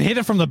Bats for you. can hit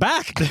it from the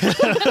back.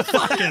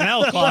 Fucking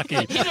hell,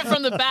 Clarky. Hit it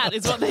from the bat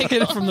is what they Hit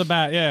it call from the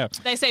bat, yeah.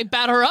 They say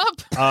batter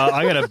up.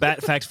 I got a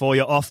bat fact for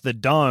you off the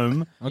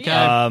dome.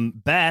 Okay.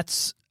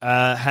 Bats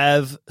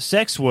have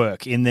sex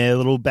work in their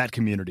little bat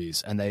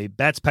communities, and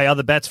bats pay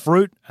other bats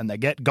fruit, and they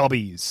get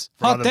gobbies.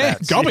 For Oh, other damn,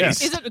 bats.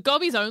 gobbies. Yeah. Is it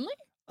gobbies only?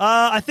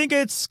 I think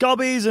it's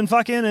gobbies and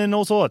fucking and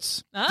all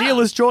sorts. Ah.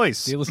 Dealer's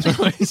choice. Dealer's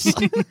choice.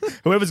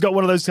 Whoever's got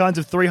one of those kinds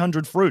of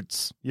 300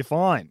 fruits, you're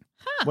fine.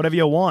 Whatever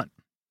you want.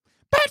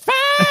 Bat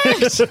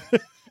fact!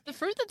 The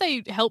fruit that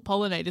they help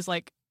pollinate is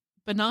like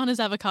bananas,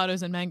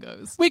 avocados, and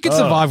mangoes. We could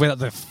survive without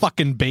the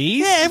fucking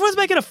bees. Yeah, everyone's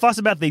making a fuss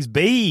about these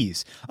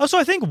bees. Also,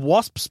 I think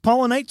wasps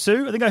pollinate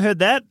too. I think I heard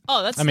that.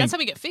 Oh, that's mean- that's how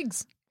we get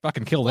figs.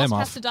 Fucking kill them Wasp off.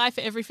 has to die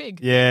for every fig.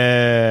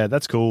 Yeah,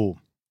 that's cool.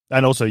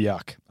 And also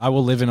yuck. I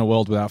will live in a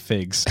world without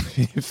figs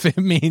if it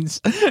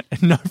means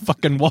no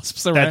fucking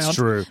wasps around. That's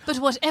true. But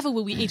whatever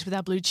will we eat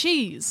without blue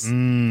cheese?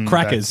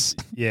 Crackers.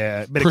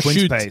 Yeah, bit of quince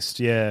Prosciutto. paste,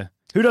 yeah.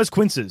 Who does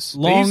quinces?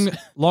 Long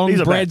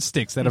These are bad.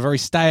 breadsticks that are very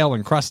stale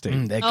and crusty.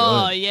 They're good.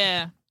 Oh,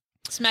 yeah.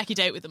 Smacky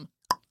date with them.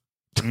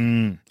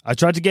 I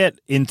tried to get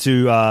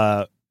into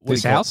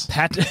This house?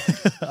 I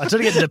tried to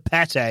get into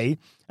pate,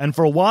 and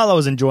for a while I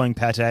was enjoying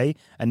pate,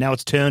 and now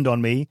it's turned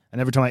on me,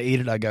 and every time I eat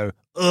it I go,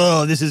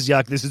 oh, this is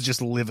yuck, this is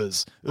just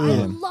livers. I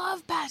Ugh.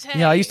 love pate.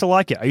 Yeah, I used to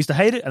like it. I used to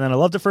hate it, and then I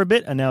loved it for a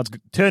bit, and now it's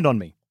turned on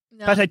me.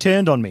 No. Pate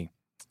turned on me.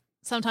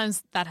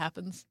 Sometimes that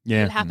happens. Yeah.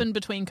 Did it happen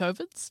between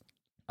COVIDs?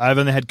 I've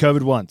only had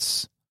COVID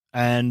once,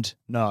 and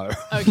no.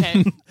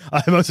 Okay.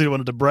 I mostly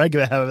wanted to brag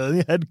about how I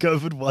only had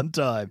COVID one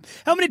time.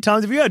 How many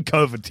times have you had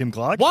COVID, Tim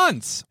Clark?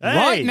 Once. Hey.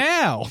 Right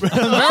now. I'm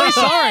very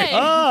sorry.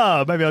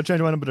 Ah, maybe I'll change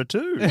my number to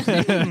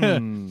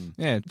 2.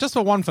 Yeah, just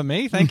for one for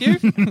me, thank you.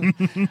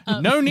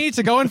 No need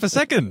to go in for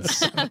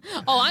seconds.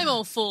 Oh, I'm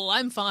all full.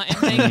 I'm fine.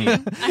 Thank you.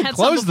 I had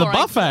Close some the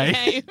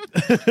buffet.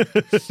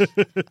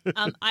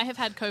 I have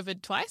had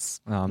COVID twice.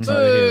 Oh, I'm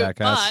sorry to hear that,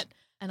 Cass. But,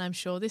 and I'm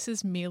sure this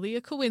is merely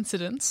a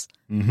coincidence,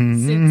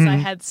 Mm-hmm. since I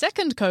had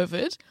second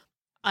COVID,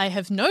 I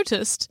have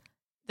noticed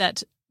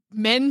that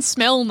men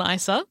smell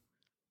nicer.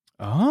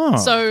 Oh.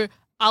 So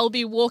I'll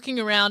be walking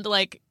around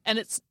and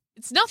it's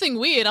nothing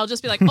weird. I'll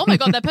just be like, oh my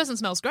God, that person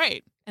smells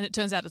great. And it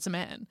turns out it's a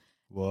man.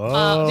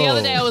 Whoa. The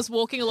other day I was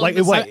walking along Like,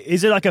 the wait,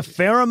 is it like a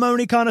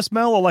pheromone kind of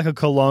smell or like a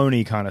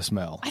cologne kind of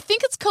smell? I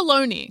think it's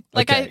cologne.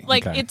 Okay,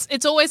 okay.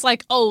 It's always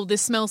like, oh,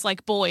 this smells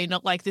like boy,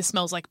 not like this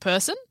smells like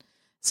person.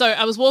 So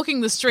I was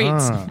walking the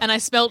streets and I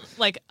smelled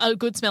like a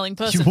good smelling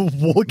person. You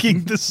were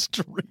walking the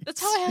streets. That's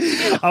how I had to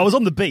get. I was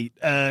on the beat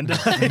and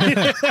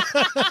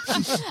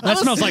That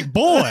smells like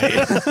boy.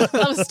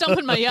 I was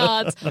stomping my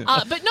yards.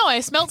 But no, I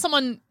smelled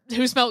someone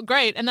who smelled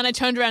great, and then I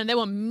turned around and they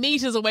were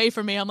meters away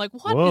from me. I'm like,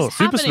 what Whoa, is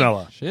super happening?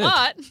 smeller. Shit.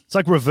 But, it's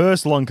like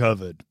reverse long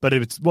COVID. But I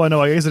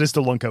guess it is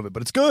still long COVID,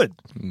 but it's good.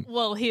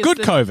 well, here's Good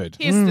the, COVID.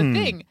 Here's the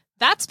thing.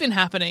 That's been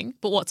happening,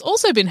 but what's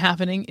also been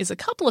happening is a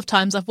couple of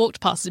times I've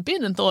walked past a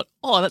bin and thought,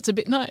 oh, that's a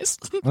bit nice.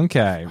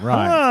 Okay,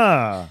 right.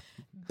 Ah.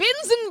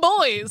 Bins and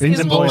boys Bins is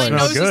and what boys my smell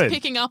nose good. is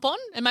picking up on,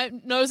 and my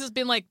nose has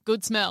been like,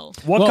 good smell.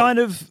 What Well, kind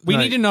of... We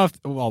no. need to know if,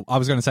 well, I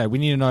was going to say, we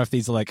need to know if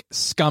these are like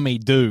scummy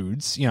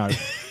dudes, you know,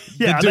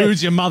 Yeah, the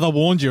dudes your mother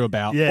warned you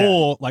about, Yeah.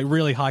 or like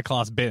really high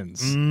class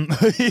bins. Yeah.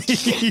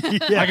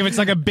 Like if it's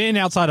like a bin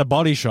outside a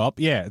body shop,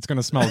 yeah, it's going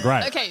to smell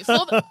great. Okay, for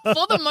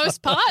the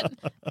most part,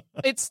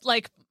 it's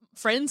like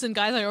friends and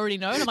guys I already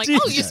know, and I'm like,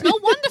 oh, you smell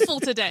wonderful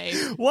today.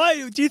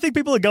 Why do you think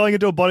people are going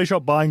into a body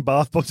shop buying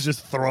bath bombs and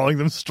just throwing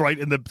them straight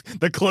in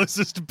the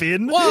closest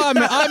bin? Well,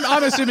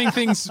 I'm assuming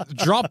things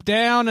drop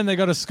down and they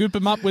got to scoop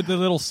them up with the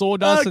little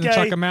sawdust and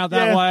chuck them out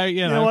that yeah. way.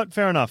 You know what?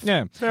 Fair enough.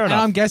 Yeah, Fair and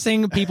enough. I'm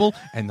guessing people,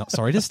 and not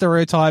sorry to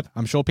stereotype,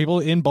 I'm sure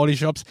people in body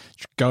shops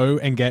go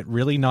and get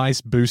really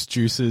nice Boost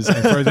juices and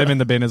throw them in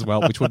the bin as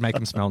well, which would make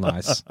them smell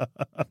nice.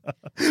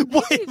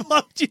 Wait,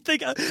 what do you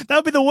think? That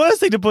would be the worst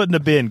thing to put in a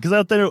bin because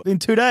out there in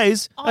 2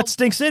 days, that's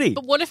Stink City.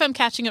 But what if I'm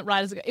catching it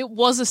right as it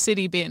was a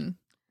city bin?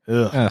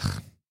 Ugh.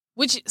 Ugh.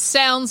 Which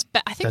sounds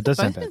bad. I think That they've does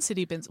sound both been bad.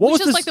 city bins, What which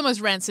was is this- like the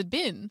most rancid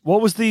bin.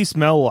 What was the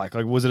smell like?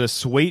 Like, was it a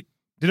sweet?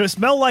 Did it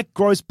smell like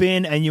gross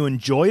bin and you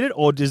enjoyed it,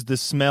 or does the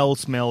smell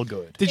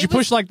good? Did you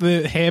push like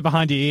the hair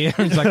behind your ear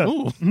and it's like,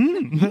 ooh?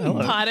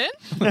 Pardon?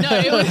 No,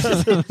 it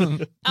was.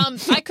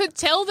 I could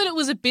tell that it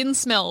was a bin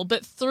smell,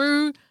 but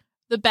through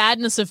the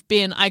badness of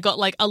bin, I got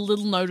like a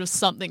little note of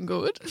something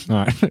good. All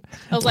right.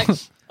 I was like,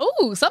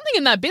 oh, something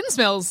in that bin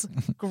smells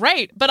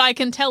great, but I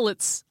can tell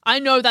I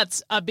know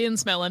that's a bin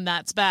smell and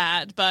that's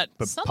bad, but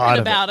something Part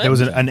of about it. There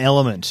was an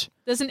element.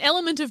 There's an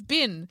element of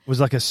bin. It was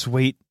like a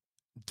sweet,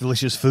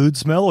 delicious food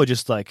smell, or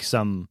just like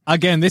some.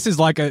 Again, this is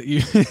like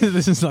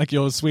this is like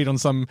you're sweet on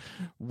some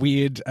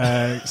weird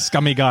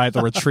scummy guy at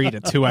the retreat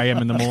at 2 a.m.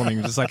 in the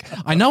morning. Just like,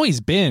 I know he's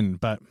been,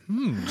 but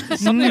there's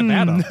something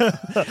about him.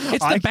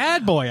 It's the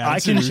bad boy I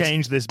attitude. can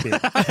change this bit.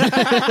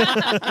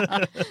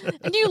 A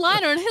new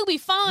liner and he'll be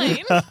fine.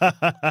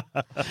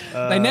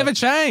 They never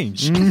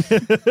change.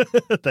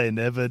 They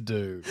never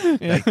do.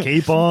 They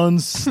keep on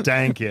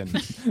stanking.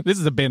 This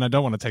is a bin I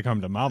don't want to take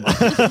home to mama.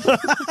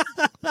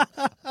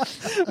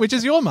 Which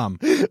is your mum.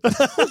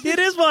 It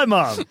is my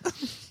mum.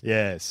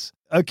 Yes.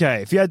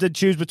 Okay, if you had to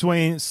choose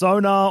between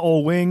sonar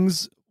or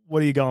wings,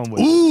 what are you going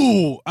with?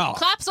 Ooh. Oh.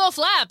 Claps or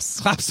flaps?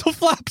 Claps or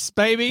flaps,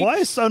 baby. Why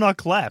is sonar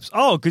claps?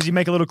 Oh, because you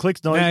make a little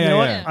clicks noise. Yeah, You yeah, know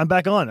what? yeah. I'm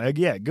back on.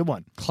 Yeah, good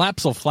one.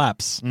 Claps or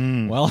flaps?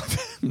 Well,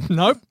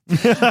 nope.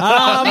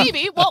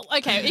 Maybe. Well,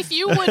 okay. If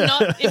you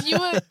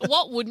were,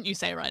 what wouldn't you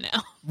say right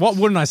now? What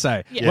wouldn't I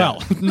say? Yeah.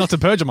 Well, not to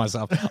perjure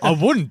myself. I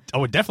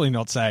would definitely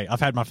not say I've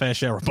had my fair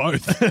share of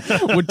both.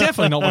 Would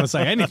definitely not want to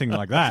say anything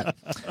like that.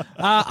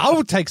 I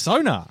would take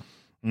sonar.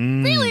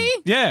 Really?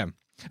 Yeah.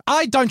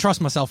 I don't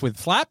trust myself with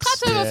flaps.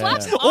 Claps over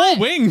flaps? Or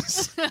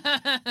wings.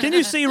 Can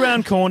you see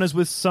around corners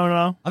with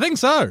sonar? I think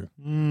so.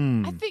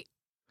 I think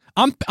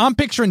I'm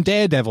picturing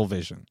Daredevil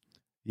vision.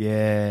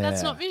 Yeah.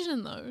 that's not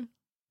vision though.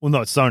 Well,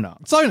 no, it's sonar.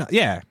 Sonar,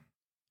 yeah.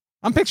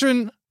 I'm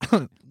picturing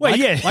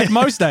Like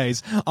most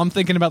days, I'm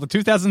thinking about the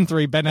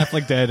 2003 Ben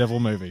Affleck Daredevil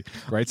movie.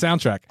 Great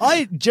soundtrack.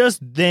 I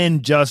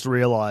just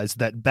realized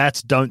that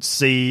bats don't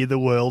see the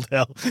world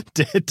how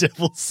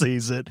Daredevil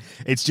sees it.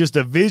 It's just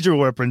a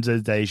visual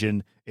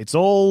representation. It's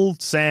all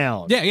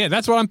sound. Yeah,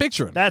 that's what I'm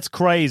picturing. That's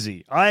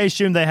crazy. I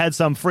assume they had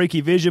some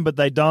freaky vision, but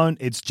they don't.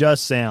 It's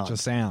just sound.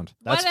 Just sound.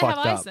 That's Why do they fucked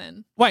have up. eyes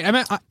then? Wait,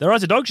 Their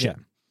eyes are dog shit.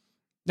 Yeah.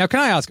 Now, can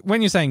I ask,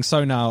 when you're saying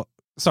sonar,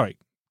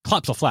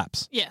 claps or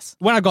flaps? Yes.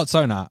 When I got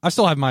sonar, I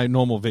still have my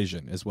normal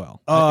vision as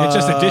well. It's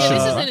just additional.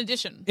 This is right? in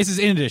addition. This is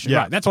in addition, Yeah.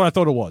 right? That's what I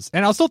thought it was,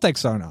 and I'll still take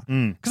sonar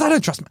because I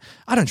don't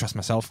trust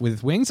myself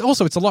with wings.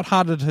 Also, it's a lot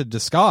harder to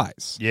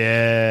disguise.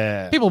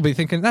 Yeah. People will be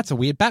thinking that's a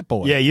weird bat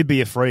boy. Yeah, you'd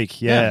be a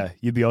freak. Yeah, Yeah.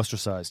 you'd be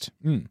ostracized.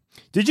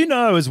 Did you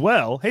know as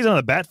well? Here's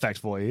another bat fact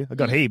for you. I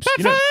got heaps.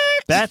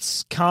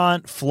 Bats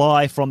can't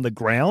fly from the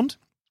ground.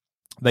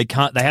 They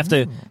can't. They have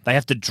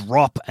to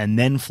drop and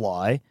then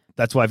fly.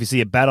 That's why if you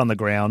see a bat on the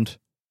ground,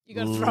 You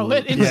got to throw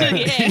it into the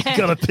air. you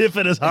got to piff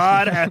it as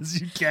hard as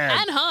you can.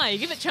 And high.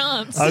 Give it a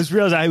chance. I was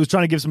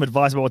trying to give some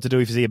advice about what to do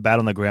if you see a bat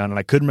on the ground, and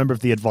I couldn't remember if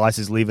the advice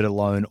is leave it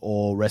alone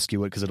or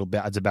rescue it because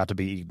it's about to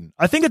be eaten.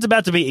 I think it's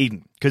about to be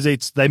eaten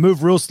because they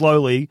move real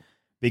slowly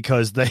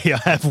because they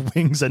have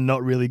wings and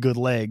not really good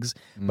legs,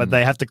 but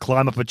they have to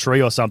climb up a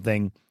tree or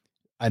something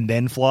and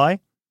then fly.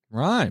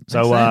 Right.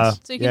 So,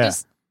 So you can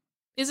just...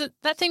 Is it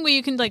that thing where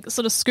you can like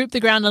sort of scoop the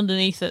ground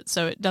underneath it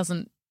so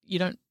you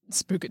don't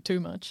spook it too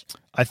much?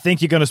 I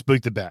think you're going to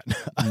spook the bat.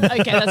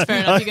 Okay, that's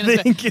fair enough. You're going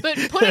think- to but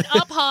put it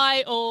up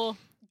high or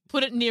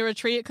put it near a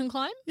tree it can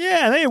climb?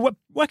 Yeah, and then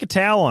whack a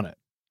towel on it.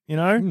 You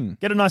know,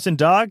 get it nice and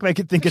dark, make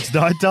it think it's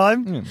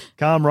nighttime,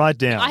 calm right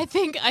down. I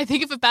think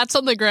if a bat's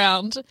on the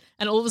ground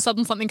and all of a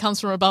sudden something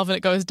comes from above and it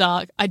goes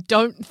dark, I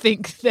don't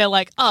think they're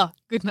like,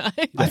 good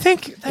night. I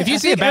think If you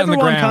see a bat on the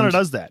everyone ground, kind of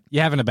does that.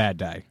 You're having a bad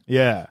day,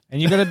 Yeah. and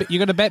you got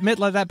to bet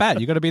like that bat.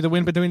 You got to be the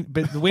wind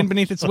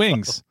beneath its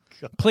wings.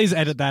 Please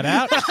edit that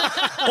out,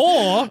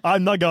 or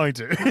I'm not going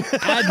to.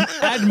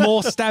 add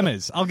more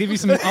stammers. I'll give you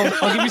some.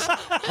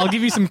 I'll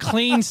give you some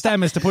clean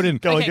stammers to put in.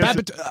 Go on, give us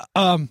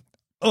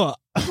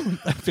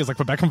That feels like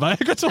Rebecca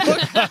Viagra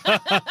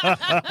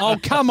talk. Oh,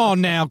 come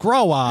on now,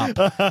 grow up.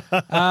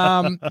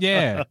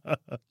 Yeah,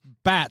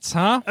 bats,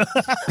 huh?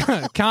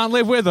 Can't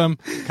live with them.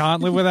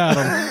 Can't live without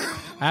them.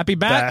 Happy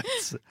bat,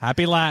 Bats.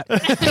 happy lat.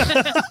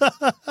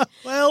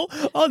 Well,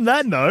 on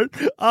that note,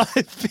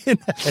 I've been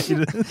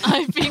Hayden.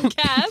 I've been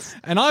Cass.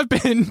 And I've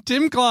been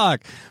Tim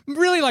Clark.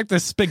 Really like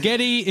the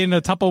spaghetti in a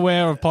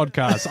Tupperware of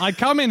podcasts. I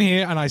come in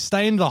here and I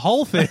stain the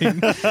whole thing,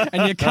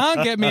 and you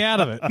can't get me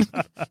out of it.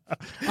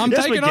 I'm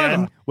Yes, we taking can.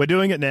 over. We're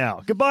doing it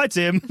now. Goodbye,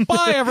 Tim.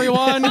 Bye,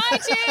 everyone. Bye,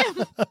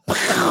 Tim.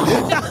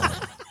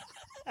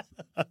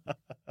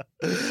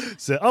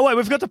 Oh, wait,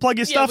 we forgot to plug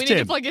your Yeah, stuff, we Tim.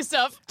 need to plug your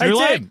stuff. Hey, Too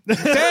Tim. late.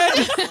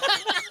 Dead.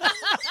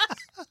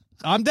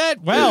 I'm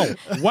dead. Well,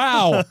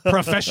 wow.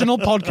 Professional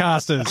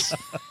podcasters.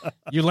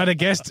 You let a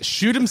guest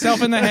shoot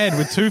himself in the head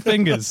with 2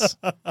 fingers.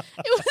 It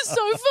was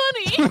so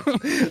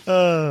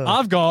funny.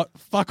 I've got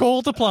fuck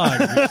all to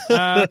plug.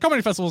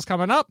 Comedy Festival's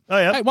coming up. Oh,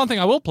 yeah. Hey, one thing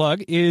I will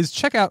plug is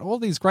check out all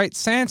these great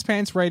Sans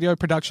Pants radio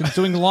productions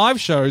doing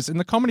live shows in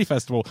the Comedy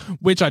Festival,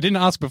 which I didn't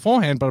ask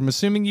beforehand, but I'm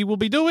assuming you will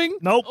be doing.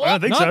 Nope, I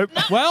don't think so.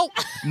 Well,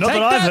 Not take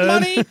that I've heard.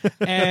 money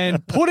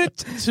and put it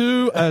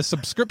to a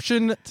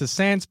subscription to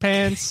Sans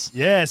Pants.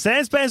 Yeah,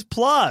 Sanspants Plus.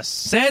 Plus,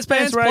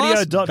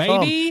 SanspantsRadio.com.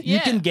 baby. You Yeah.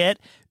 can get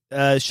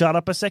Shut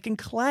Up a Second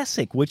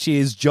Classic, which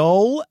is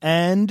Joel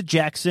and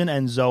Jackson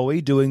and Zoe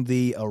doing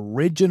the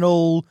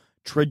original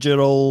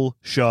Trigital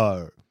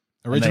show.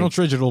 Original And they-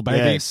 Trigital, baby.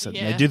 Yes, and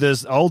Yeah. they do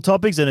this old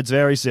topics, and it's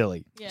very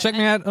silly. Yeah, Check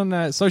me out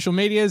on social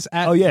medias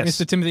at Oh, yes.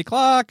 Mr. Timothy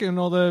Clark and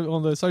all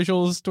the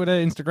socials, Twitter,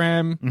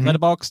 Instagram, Mm-hmm.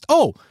 Letterboxd.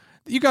 Oh,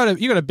 you got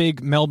a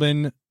big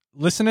Melbourne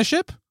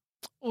listenership.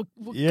 Well,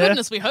 Yeah.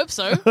 goodness, we hope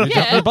so. We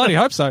Yeah. bloody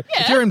hope so.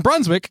 Yeah. If you're in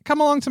Brunswick, come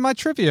along to my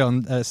trivia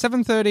on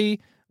 7:30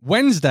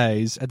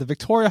 Wednesdays at the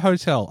Victoria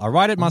Hotel. I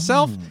write it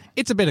myself.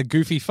 It's a bit of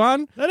goofy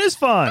fun. That is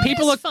fun.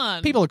 People is are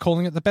fun. people are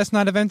calling it the best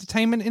night of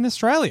entertainment in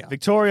Australia.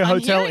 Victoria I'm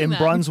Hotel hearing in that.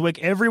 Brunswick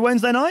every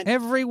Wednesday night.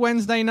 Every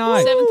Wednesday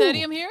night.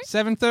 7:30, I'm hearing.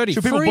 7:30.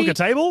 Should people book a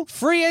table?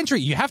 Free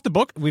entry. You have to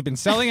book. We've been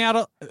selling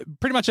out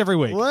pretty much every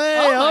week. Hey, Oh,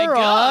 my all right.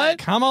 God.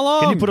 Come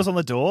along. Can you put us on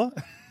the door?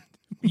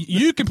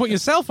 You can put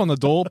yourself on the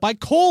door by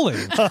calling.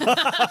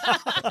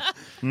 I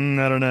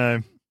don't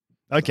know.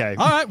 Okay.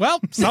 All right, well,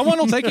 someone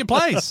will take your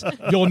place.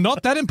 You're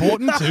not that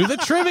important to the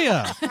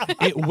trivia.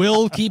 It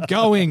will keep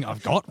going.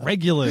 I've got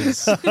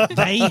regulars.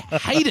 They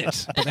hate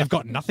it, but they've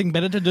got nothing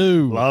better to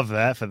do. Love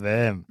that for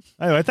them.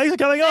 Anyway, thanks for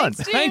coming on. Thanks,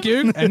 Tim. Thank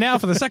you. And now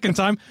for the second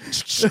time.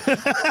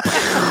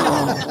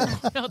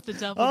 Not the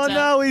double Oh tap.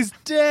 no, he's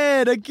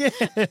dead again.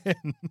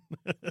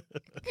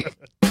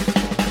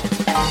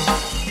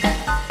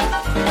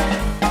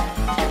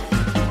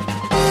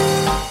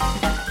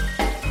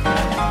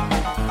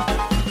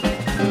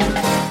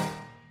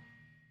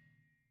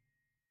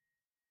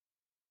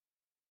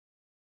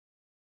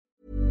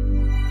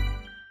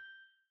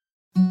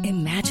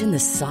 Imagine the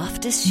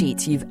softest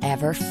sheets you've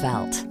ever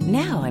felt.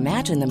 Now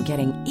imagine them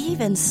getting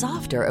even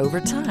softer over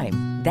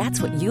time.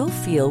 That's what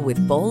you'll feel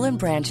with Boll &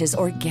 Branch's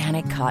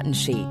organic cotton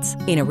sheets.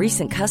 In a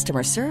recent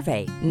customer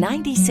survey,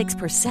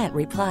 96%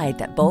 replied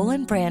that Boll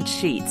 & Branch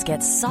sheets get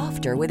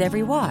softer with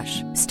every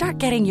wash. Start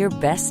getting your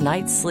best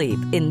night's sleep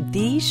in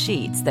these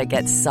sheets that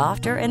get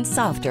softer and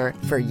softer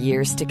for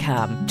years to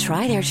come.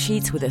 Try their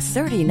sheets with a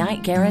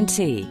 30-night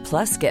guarantee.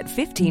 Plus, get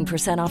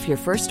 15% off your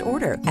first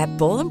order at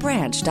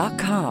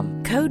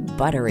bollandbranch.com. Code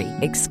BUTTERY.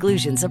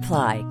 Exclusions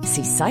apply.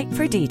 See site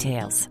for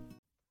details.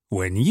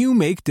 When you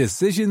make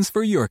decisions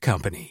for your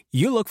company,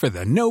 you look for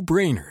the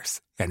no-brainers.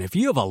 And if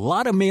you have a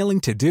lot of mailing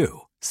to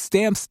do,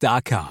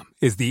 Stamps.com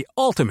is the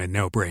ultimate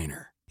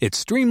no-brainer. It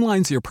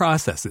streamlines your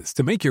processes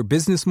to make your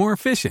business more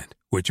efficient,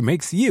 which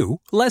makes you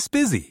less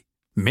busy.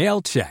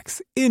 Mail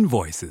checks,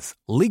 invoices,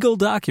 legal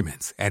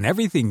documents, and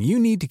everything you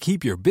need to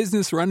keep your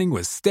business running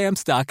with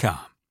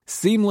Stamps.com.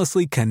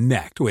 Seamlessly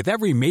connect with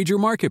every major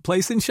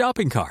marketplace and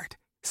shopping cart.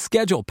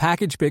 Schedule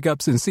package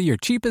pickups and see your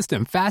cheapest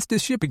and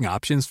fastest shipping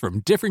options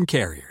from different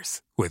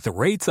carriers. With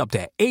rates up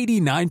to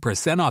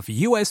 89% off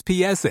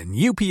USPS and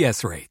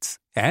UPS rates.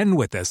 And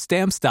with the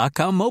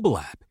Stamps.com mobile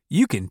app,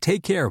 you can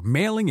take care of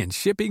mailing and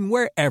shipping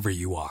wherever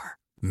you are.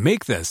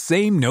 Make the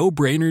same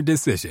no-brainer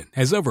decision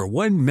as over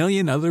 1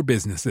 million other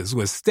businesses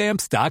with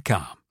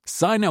Stamps.com.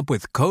 Sign up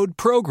with code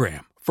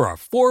PROGRAM for a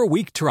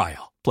 4-week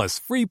trial, plus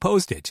free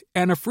postage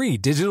and a free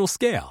digital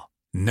scale.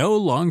 No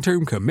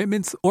long-term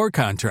commitments or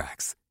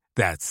contracts.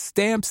 That's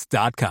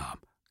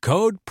Stamps.com.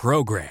 Code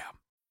PROGRAM.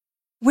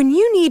 When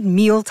you need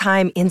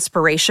mealtime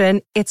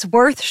inspiration, it's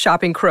worth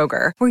shopping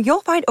Kroger, where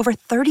you'll find over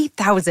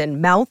 30,000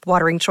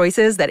 mouth-watering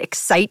choices that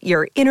excite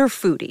your inner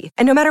foodie.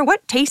 And no matter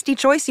what tasty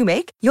choice you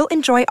make, you'll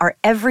enjoy our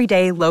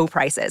everyday low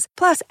prices,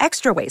 plus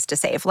extra ways to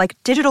save, like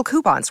digital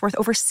coupons worth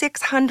over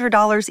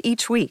 $600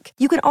 each week.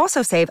 You can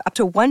also save up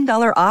to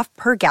 $1 off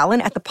per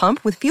gallon at the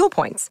pump with fuel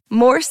points.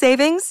 More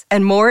savings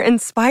and more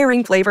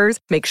inspiring flavors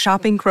make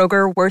shopping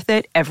Kroger worth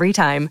it every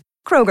time.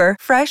 Kroger,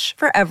 fresh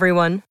for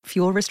everyone.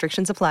 Fuel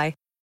restrictions apply.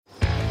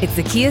 It's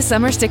the Kia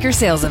Summer Sticker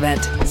Sales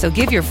Event, so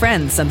give your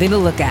friends something to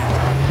look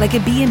at, like a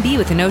B&B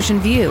with an ocean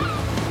view,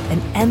 an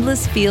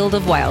endless field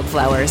of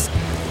wildflowers,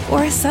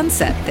 or a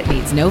sunset that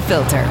needs no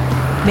filter.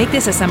 Make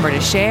this a summer to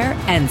share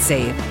and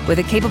save with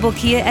a capable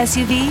Kia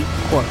SUV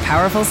or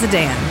powerful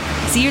sedan.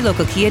 See your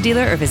local Kia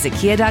dealer or visit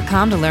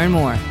kia.com to learn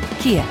more.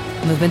 Kia,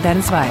 movement that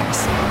inspires.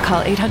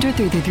 Call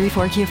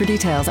 800-3334-KIA for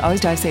details.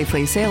 Always drive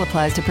safely. Sale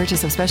applies to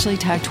purchase of specially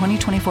tagged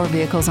 2024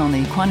 vehicles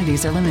only.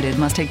 Quantities are limited.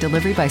 Must take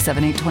delivery by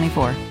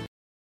 7/8/24.